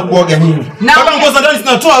amjui hata kuoga nini. Kaka nguo za ndani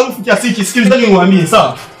zinatoa harufu kiasi hiki. Sikilizani muamie,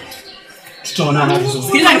 sawa? Tutaonana vizuri.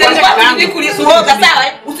 Sikiliza ngani kulisuoga sawa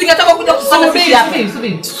eh? Usingetoka kuja kusoma Subiri.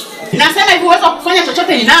 Nasema hivi uwezo wa kufanya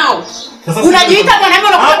chochote ninao. Unajiita mwanamume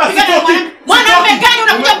unakuja kupigana na mwanamke. Mwanamume gani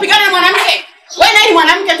unakuja kupigana na mwanamke? Wewe ni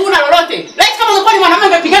mwanamke tu una lolote. Like kama ungekuwa ni mwanamume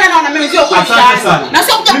ungepigana na wanaume wenzio kwa shida. Na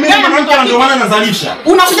sio kuja kupigana na mwanamke ndio maana nazalisha.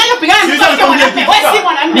 Unakuja kupigana na mwanamke. Wewe si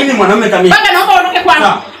mwanamume. Mimi ni mwanamume kamili. Baba naomba uondoke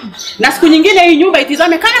kwangu. Na siku nyingine hii nyumba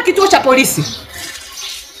itizame kama kituo cha polisi.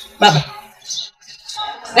 Baba.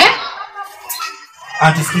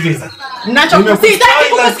 Atisikiliza. Nachokusikiliza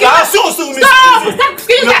kukusikiliza. Sio.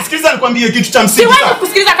 Sikiliza nikwambie kitu cha msingi. Siwezi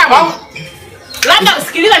kusikiliza kama. Labda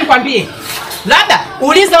usikiliza nikwambie. Labda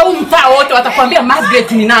uliza huu mtaa wote watakwambia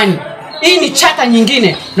Margaret ni nani. Hii ni chata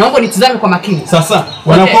nyingine. Naomba nitizame kwa makini. Sasa,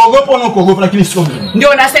 wanakuogopa lakini sio mimi.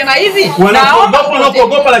 Ndio nasema hivi.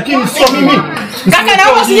 Wanakuogopa lakini sio mimi. Kaka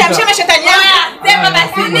naomba usiniamshe shetani yangu. Sema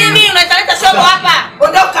basi nini unaleta shobo hapa?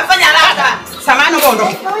 Ondoka fanya haraka. Samahani naomba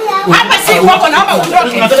ondoke. Hapa si kwako naomba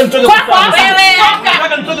uondoke. Kwako wewe.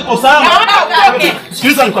 Nataka nitoke kwa usalama. Naomba uondoke.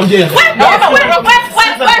 Sikiliza nikwambie. Naomba uondoke.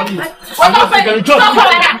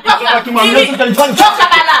 Toka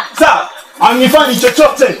bana. Sawa, amnifanyi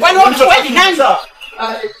chochote. Wewe ni nani?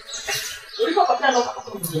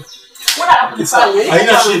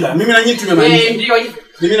 Haina shida. Mimi na nyinyi tumemaliza. Ndio hivi.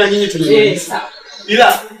 Mimi na nyinyi tumemaliza.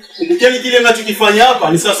 Ila kumbukeni kile mnachokifanya hapa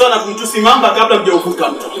ni sawa sana kumtusi mamba kabla mjaufuka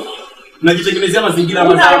mtu. Mnajitengenezea mazingira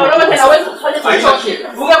mazuri. Wewe hawezi kufanya chochote.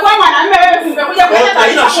 Ungekuwa mwanamume wewe ungekuja kuleta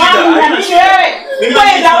haina shida. Mimi na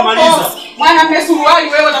nyinyi tumemaliza. Mwanamume suruali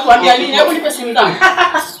wewe utakwambia nini? Hebu nipe simu zangu.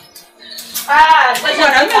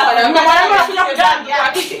 Mwanamume anakuja kupigana na mtoto wa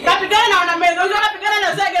kike. Kapigana na wanaume, unajua anapigana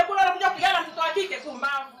na zege kule anakuja kupigana na mtoto wa kike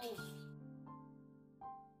pumbavu.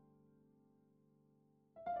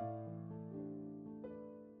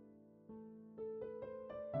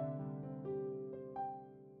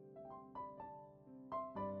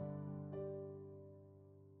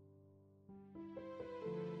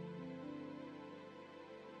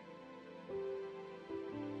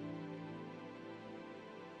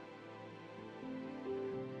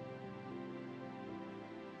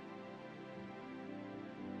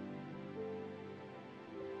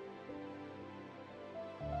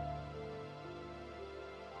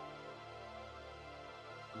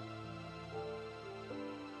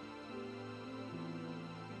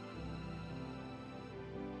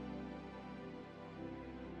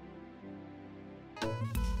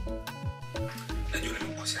 Najua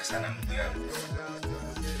nimekosea sana ndugu yangu.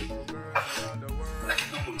 Lakini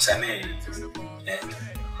Mungu msamehe.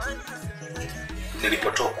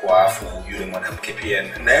 Nilipotokwa afu yule mwanamke pia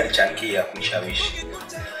naye alichangia kunishawishi.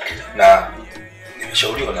 Na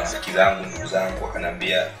nimeshauriwa na rafiki zangu, ndugu zangu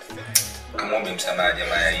wakaniambia kamwombe msamaha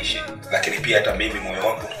jamaa yaishi. Lakini pia hata mimi moyo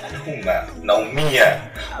wangu unauma, naumia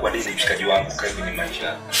kwa nini mshikaji wangu kae kwenye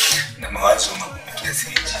maisha na mawazo magumu kiasi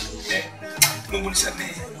hichi. Mungu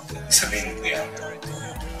nisamehe. Nisamehe ndugu yangu.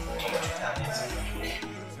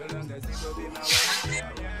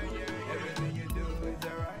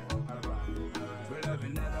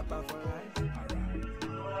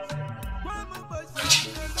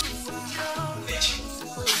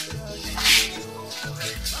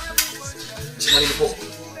 Sema nipo.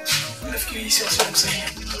 Nafikiri hii sio sahihi.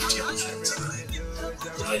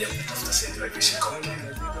 Unaja kutafuta senti ya pesa kama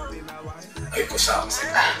haiko sawa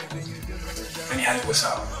sasa. Yaani haiko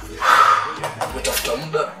sawa. Utafuta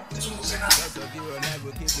muda tuzungumze naye.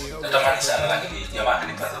 Natamani sana lakini jamaa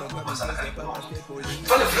kanipata kwa sana kanipa.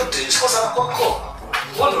 Pale vyote sio sana kwako.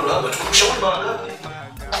 Wewe ndio labda tukushauri bana ngapi?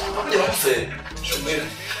 Pamoja na mfe.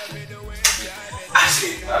 Shomeni.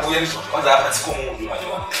 Asi, ngoja kwanza hapa siko Mungu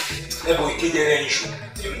unajua. Hebu ikija ile issue.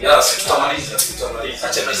 Ya sisi tutamaliza.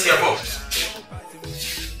 Acha basi hapo.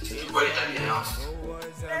 Kwa tabia yao.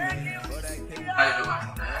 Hayo ndio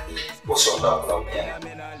mambo. Boso ndio kunaongea.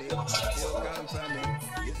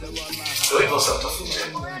 Ndio hivyo sasa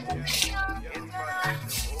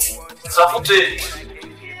tafute.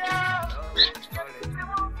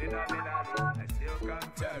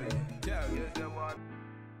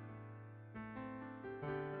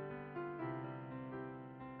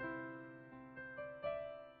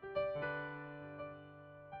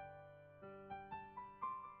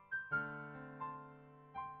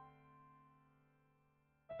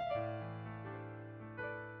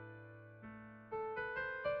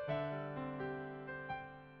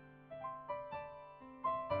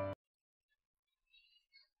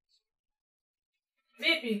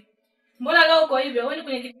 Vipi? Mbona leo uko hivyo? Wewe ni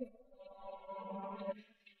kwenye kitu?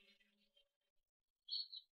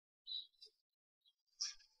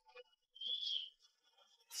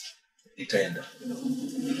 Itaenda.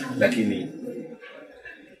 Lakini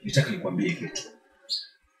nitaka nikwambie kitu.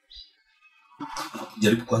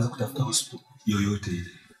 Jaribu kwanza kutafuta hospitali yoyote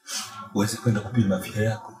ile. Uweze kwenda kupima afya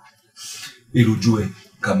yako. Ili ujue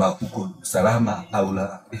kama uko salama au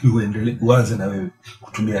la, ili uanze na wewe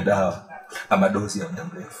kutumia dawa ama dozi ya muda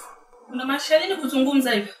mrefu. Una mashauri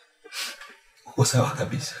kuzungumza hivyo? Uko sawa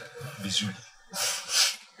kabisa. Vizuri.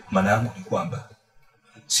 Maana yangu ni kwamba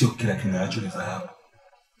sio kila kinacho ni dhahabu.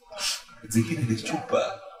 Zingine ni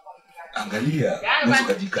chupa. Angalia,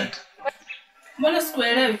 unaweza kujikata. Mbona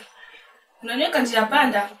sikuelewi? Unaniweka njia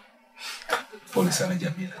panda. Pole sana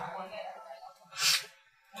Jamila.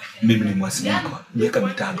 Mimi ni mwasi wako miaka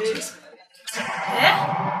 5 sasa.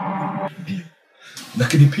 Ndio.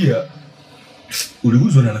 Lakini pia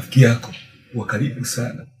uliuzwa na rafiki yako wa karibu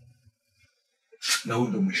sana. Na huo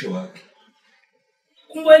ndio mwisho wake.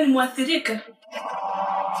 Kumbe ni muathirika.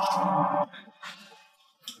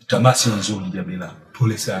 Tamaa sio nzuri Jamila.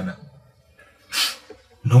 Pole sana.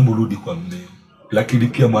 Naomba urudi kwa mmeo. Lakini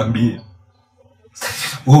pia mwambie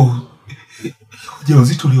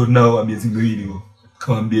ujauzito ulionao wa miezi 2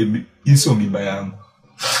 kamwambie hii sio mimba yangu.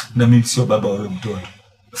 Na mimi sio baba wa mtoto.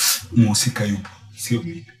 Mhusika yupo, sio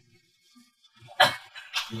mimi.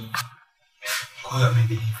 Kwa hiyo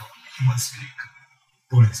mimi mwasirika.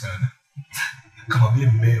 Pole sana. Kamwambie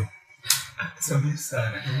mmeo. Samehe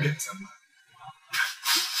sana, niombe msamaha.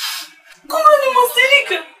 Kumbe ni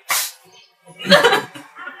mwasirika.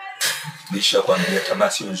 Nisha kuambia tamaa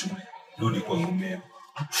sio nzuri. Rudi kwa mmeo.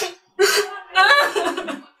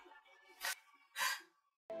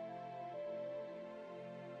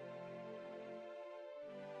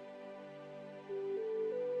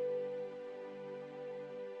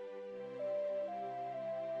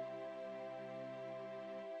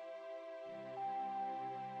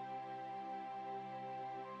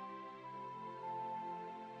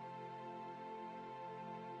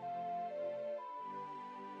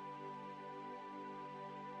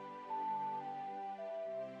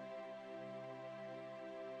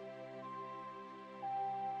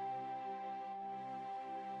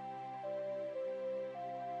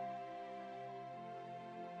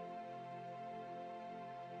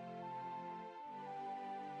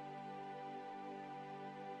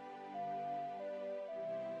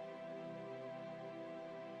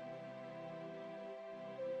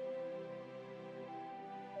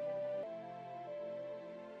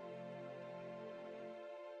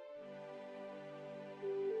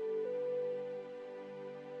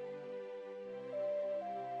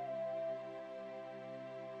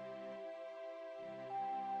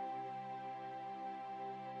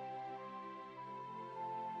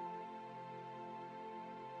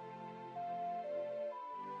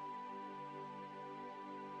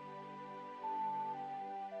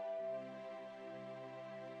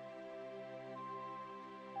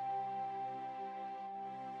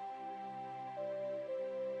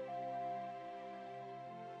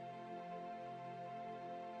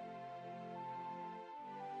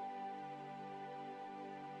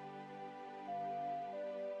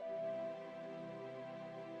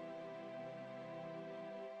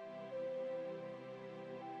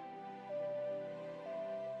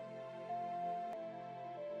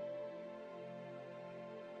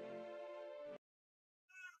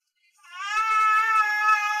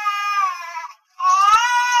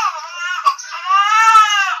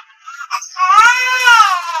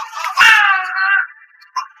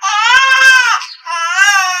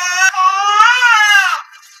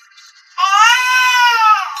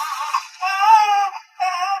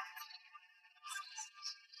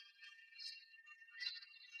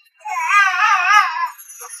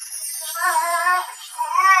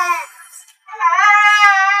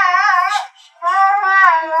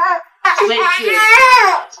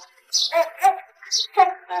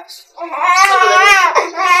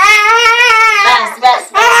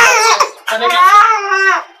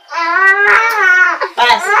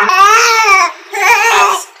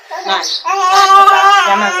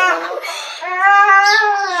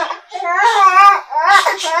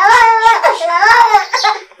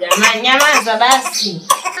 Jamani, nyamaza basi.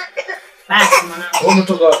 Basi mwanangu.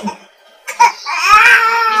 Umetoka wapi?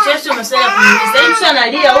 Nicheshe masuala kuniuliza. Hii mtu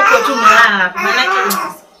analia huko tu mlala hapa. Maana yake basi.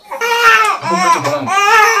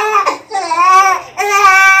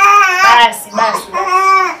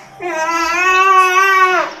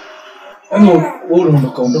 Yaani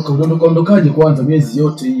unaondokaje kwanza miezi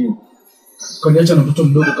yote hiyo? Kaniacha na mtoto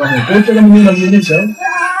mdogo kama huyo. Kwa nini unamnyonyesha?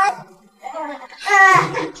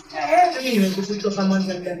 Mimi nimekukuta kama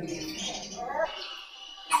mwanzo muda mrefu.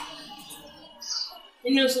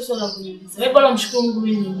 Mimi sasa na kuuliza. Wewe bora mshukuru Mungu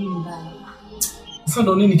mimi ni mbaya. Sasa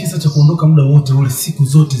ndo nini kisa cha kuondoka muda wote ule, siku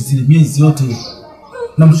zote zile, miezi yote ile?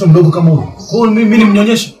 Na mtoto mdogo kama huyo. Kwa hiyo mimi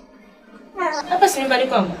nimnyonyeshe? Hapa si nyumbani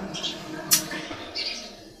kwangu.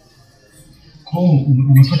 Kwa hiyo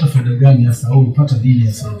umepata faida gani hasa au umepata nini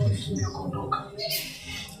hasa ya kuondoka?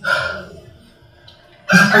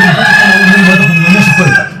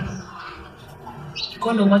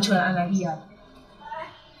 Kondo macho analia.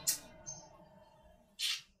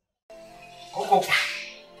 Koko.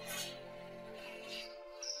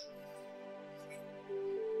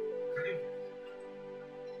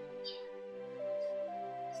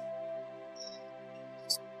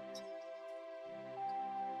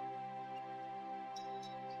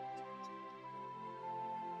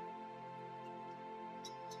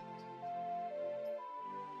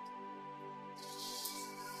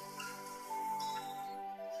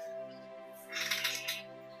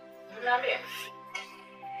 Niambie.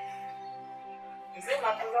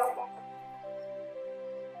 Mzima kwa huko.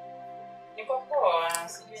 Niko poa,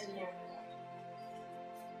 sijui nini.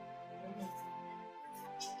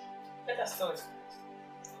 Leta story.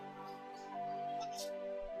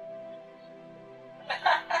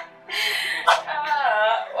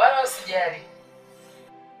 Wala usijali.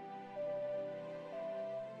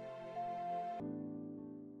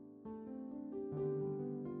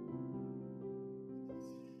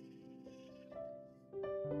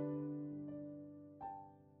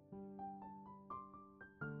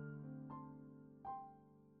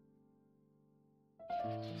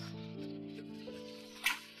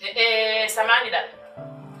 Samahani dada.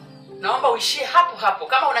 Naomba uishie hapo hapo.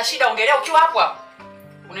 Kama una shida ongelea ukiwa hapo hapo.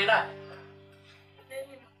 Unaenda?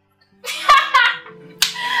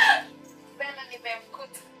 Bena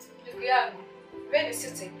nimemkuta ndugu yangu. Beni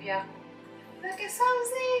sio type yako. Nake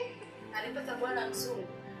sauzi. Alipata bwana mzuri.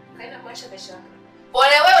 Kaenda kuacha maisha yake.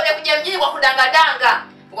 Ole wewe unakuja mjini kwa kudangadanga,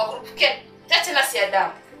 kwa kurupukia tete na si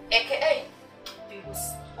Adamu. AKA virus.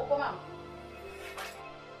 Uko mama?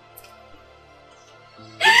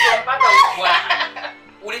 Mpaka ukubwana.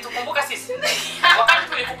 Ulitukumbuka sisi? Wakati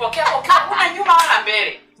tulikupokea kwa huna nyuma wala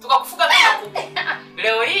mbele. Tukakufuga kama kuku.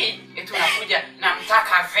 Leo hii tunakuja na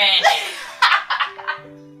mtaka vende.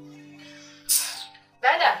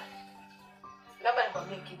 Dada. Labda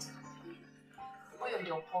nikwambie kitu. Huyo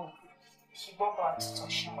ndio Bongo. Kiboko wa mtoto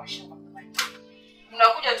shamba.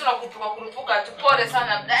 Mnakuja tu na kurupuka tu, pole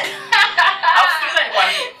sana dada. Afukiza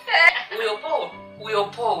nikwambie. Huyo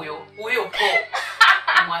po.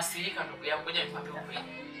 Mwasilika ndugu yangu, ngoja nikwambie ukweli.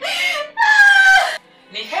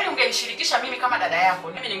 Ni heri ungenishirikisha mimi kama dada yako.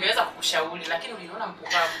 Mimi ningeweza kukushauri, lakini uliniona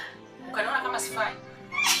mpumbavu. Ukaniona kama sifai.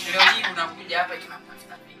 Leo hii unakuja hapa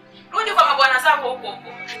tunapata vipi? Rudi kwa mabwana zako huko.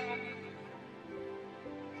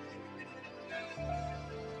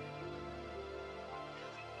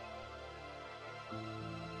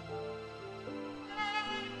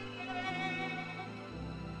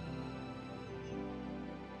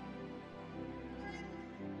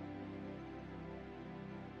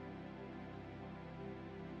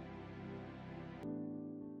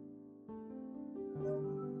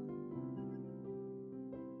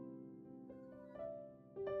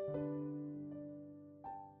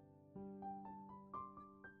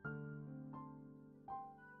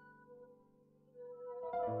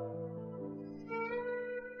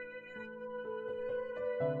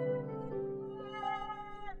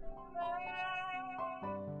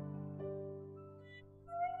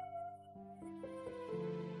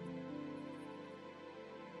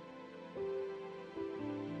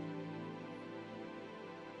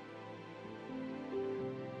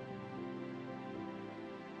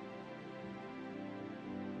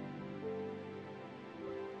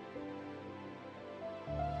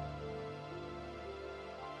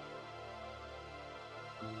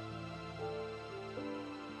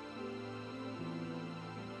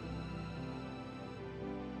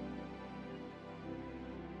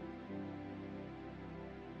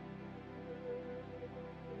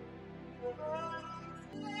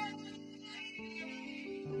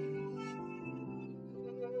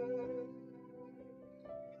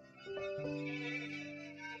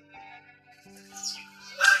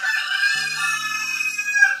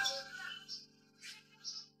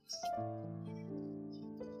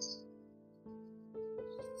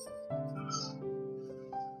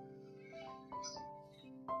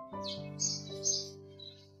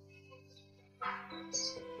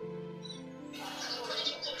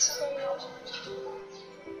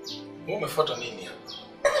 Wewe umefuata nini hapa?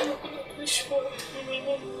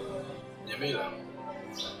 Jamila,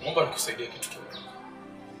 naomba nikusaidie kitu kidogo.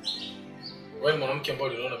 Wewe mwanamke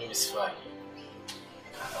ambaye unaona mimi sifai.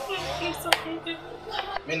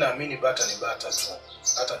 Mimi naamini bata ni bata tu.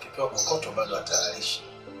 Hata akipewa kokoto bado atayarishi.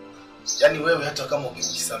 Yaani wewe hata kama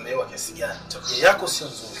ukisamehewa kiasi gani, tabia yako sio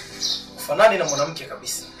nzuri. Ufanani na mwanamke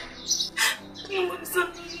kabisa.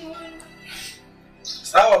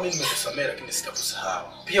 Sawa, mimi nimekusamehe lakini sitakusahau.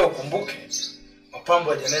 Pia ukumbuke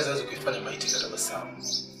mapambo ya jeneza yaweze kuifanya maiti katabasamu.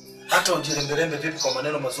 Hata ujiremberembe vipi kwa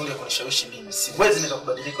maneno mazuri ya kunishawishi mimi, siwezi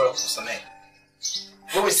nikakubadilika wala kukusamehe.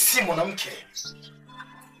 Wewe si mwanamke.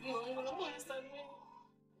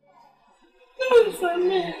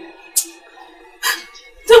 Nisamehe.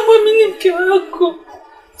 Tamwamini mke wako.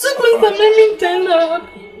 Siku nisamehe tena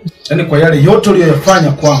wapi? Yaani kwa yale yote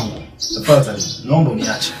uliyoyafanya kwangu, tafadhali naomba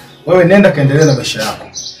uniache. Wewe nenda kaendelea na maisha yako.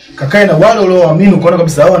 Kakae na wale uliowaamini ukaona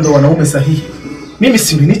kabisa hawa ndio wanaume sahihi. Mimi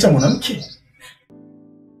si uliniita mwanamke.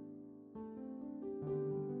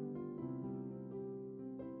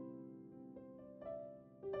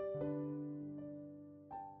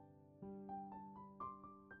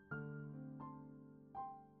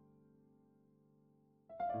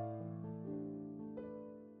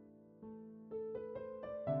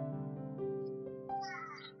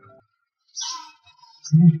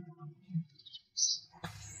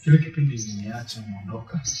 Kile kipindi niliacha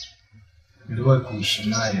muondoka, niliwahi kuishi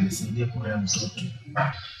naye, alisaidia kulea mtoto.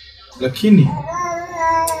 Lakini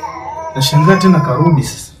nashangaa tena karudi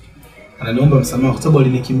sasa. Ananiomba msamaha kwa sababu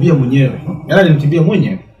alinikimbia mwenyewe. Yaani alinikimbia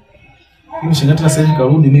mwenyewe. Mimi shangaa tena sasa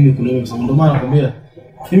karudi mimi kuniomba msamaha. Ndio maana nakwambia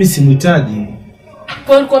mimi simhitaji.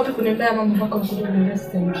 Kwa hiyo wapi kuniambia mambo yako mkudu ndio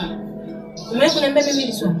sasa. Umewahi kuniambia mimi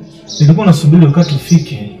ni swali? Nilikuwa nasubiri wakati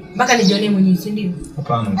ufike. Mpaka nijione mwenyewe, si ndio?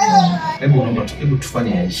 Hapana. Hebu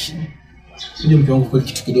tufanye yaishi. Sije mke wangu kwa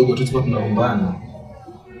kitu kidogo tu tupa tunaombana.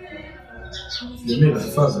 Jamii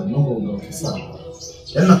tafadhali naomba ungaoke sana.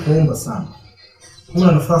 Yaani nakuomba sana.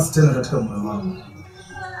 Una nafasi tena katika moyo wangu.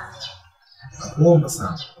 Nakuomba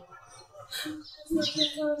sana.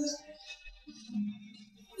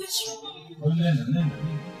 Nenda.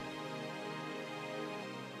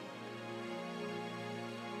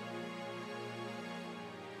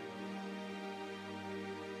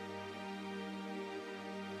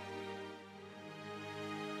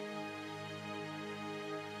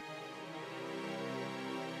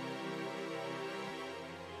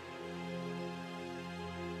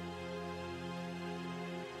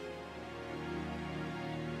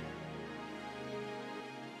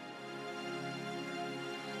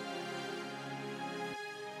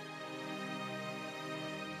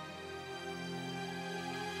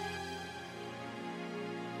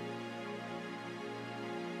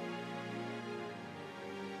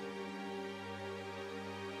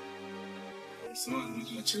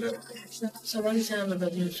 Samahani sana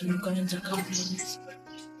mabadiliko tunaanza kama hivi.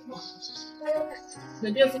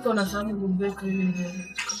 Najua fika unafahamu gumbeko mimi ndio.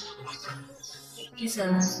 Kisa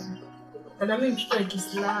na mimi mtoto wa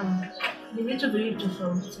Kiislamu. Ni vitu viwili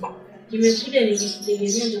tofauti. Nimekuja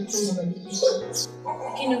nikitegemea ndio kama mabadiliko.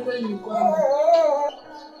 Lakini kweli ni kwamba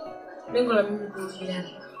lengo la mimi kuogelea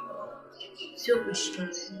sio kushtua.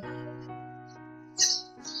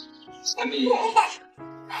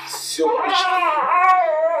 Sio kuishi.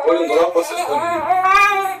 Wewe ndio hapo sasa kwa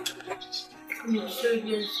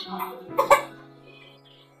nini?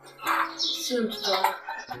 Sio mtoto.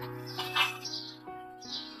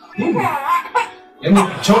 Yaani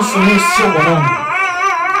Johnson sio mwanangu.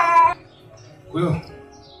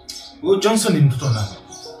 Huyo Johnson ni mtoto nani?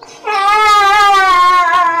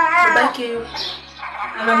 Babake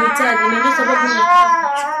anamhitaji na ndio sababu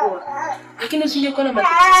nilichukua. Lakini usingekuwa na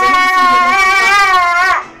matatizo.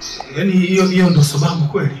 Yaani hiyo ndio sababu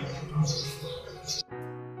kweli.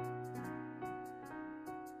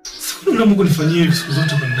 Sasa Mungu nifanyie hivi siku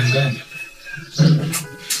zote kwa ndanganya.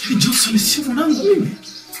 Hivi Johnson sio mwanangu mimi.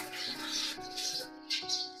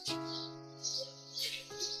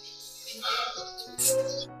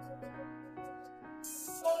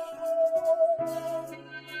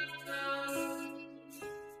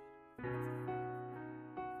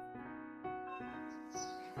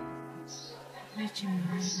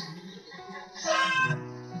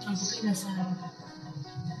 Nakupenda sana.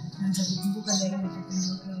 Naanza kukumbuka daima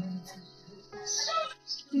nitakumbuka.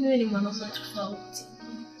 Mimi ni mwanamke tofauti.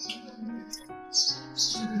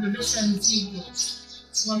 Nimebeba mzigo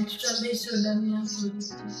wa mtoto ambaye sio damu yangu.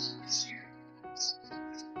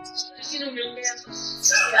 Lakini umeongea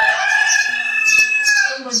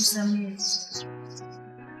kama msamehe.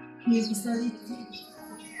 Nikusaliti.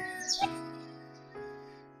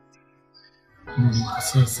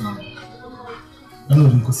 Nilikosea sana.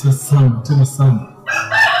 Nilikosea sana, tena sana.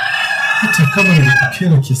 Hata kama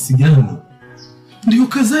nilikukera kiasi gani, ndio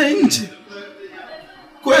kazae nje.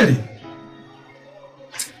 Kweli?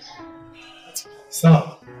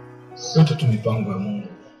 Sawa. Yote tu mipango ya Mungu.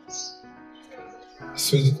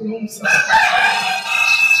 Siwezi kulaumu sana.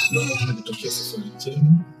 Naomba tunatokea safari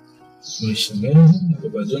njema. Maisha mema na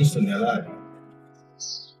Baba Johnson halali.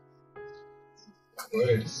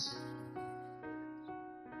 Kweli.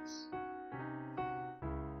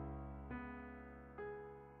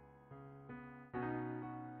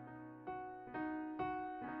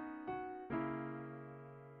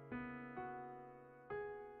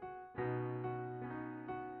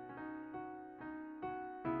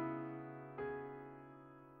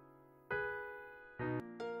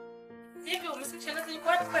 Hivi umesikia shangazi yuko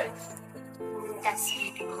wapi kweli?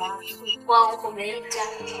 Kwao kumeita.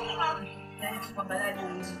 Kwa baladi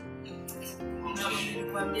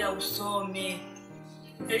nilikwambia usome.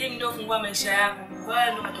 Elimu ndio fungua maisha yako.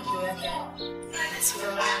 Haya ndio matokeo yake.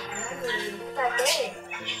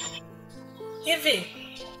 Hivi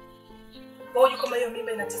wewe kama hiyo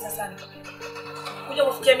mimba inatesa sana. Kuja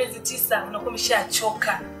kufikia miezi 9 unakuwa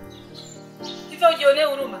umeshachoka. Hivi ujionee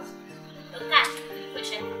huruma.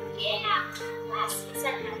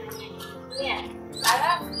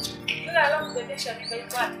 Alafu bebesha mimba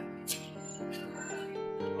iko wapi?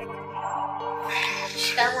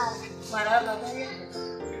 Shikamoo. Marahaba.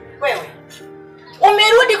 Wewe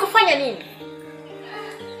umerudi kufanya nini?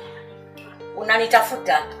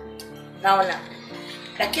 Unanitafuta naona,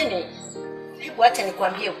 lakini hebu acha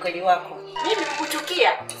nikwambie ukweli wako. Mimi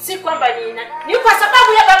kukuchukia si kwamba ni kwa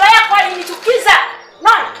sababu ya baba yako alinichukiza.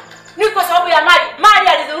 Naona ni kwa sababu ya mali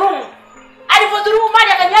alidhulumu. Alipodhulumu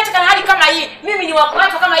mali akaniacha kana hali kama hii. Mimi ni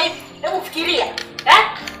watu kama hivi. Hebu fikiria.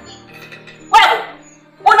 Wewe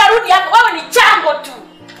unarudi hapo, wewe ni chambo tu.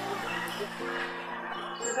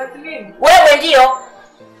 Wewe ndio.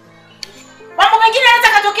 Mambo mengine yanaweza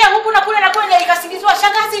katokea huku na kule na kule ikasingizwa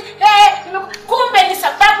shangazi. Kumbe ni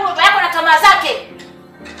sababu baba yako na tamaa zake.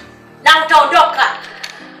 Na utaondoka.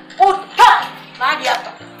 Utoke mahali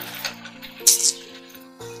hapa.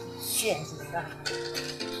 Yes.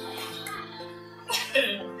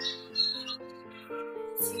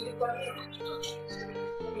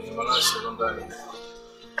 Mbona shirondani?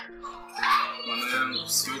 Maana yangu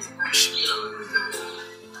siwezi kuishi bila wewe.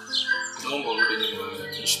 Naomba urudi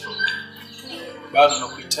nyumbani kesho. Bado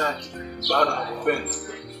nakuhitaji, bado nakupenda.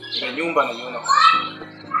 Ile nyumba naiona kwa.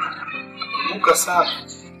 Kumbuka sana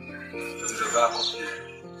zile zako pia.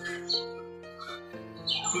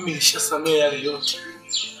 Mimi nishasamea yale yote.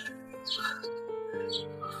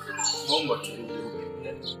 Naomba turudi.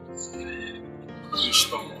 Kuishi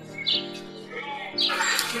pamoja.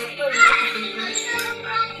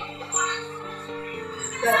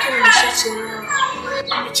 Lakini nishachelewa.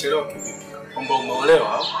 Umechelewa kivipi? Kwamba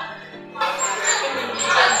umeolewa au?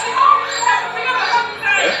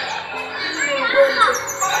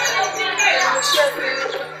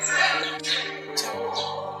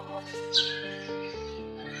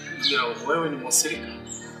 Ya wewe ni mwasirika?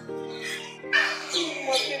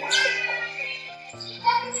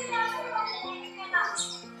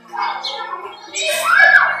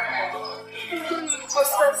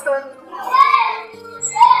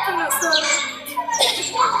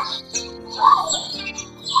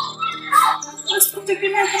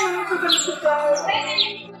 Sikutegemea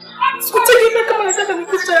kama nataka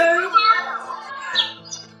nikutane.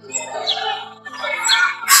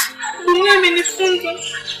 Dunia imenifunga.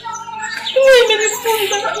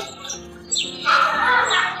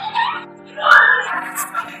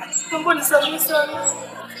 Mambo nisamehe sana.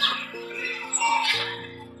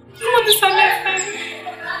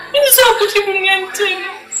 Mimi sio kujivunia tena.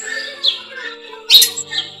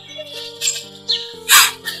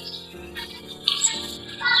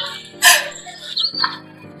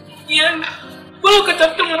 Yaani, wewe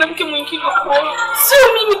ukatafuta mwanamke mwingine kwa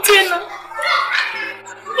sio mimi tena.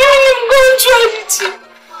 Yaani mgonjwa hivi.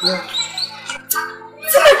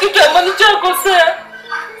 Sina kitu ambacho nitakosea.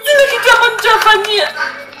 Sina kitu ambacho nitafanyia.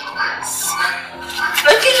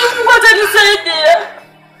 Lakini Mungu atanisaidia.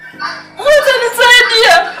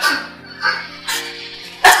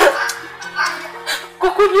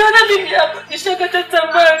 Kwa kuniona mimi hapa, nishakata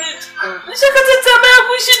tamaa ya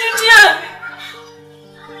kuishi dunia.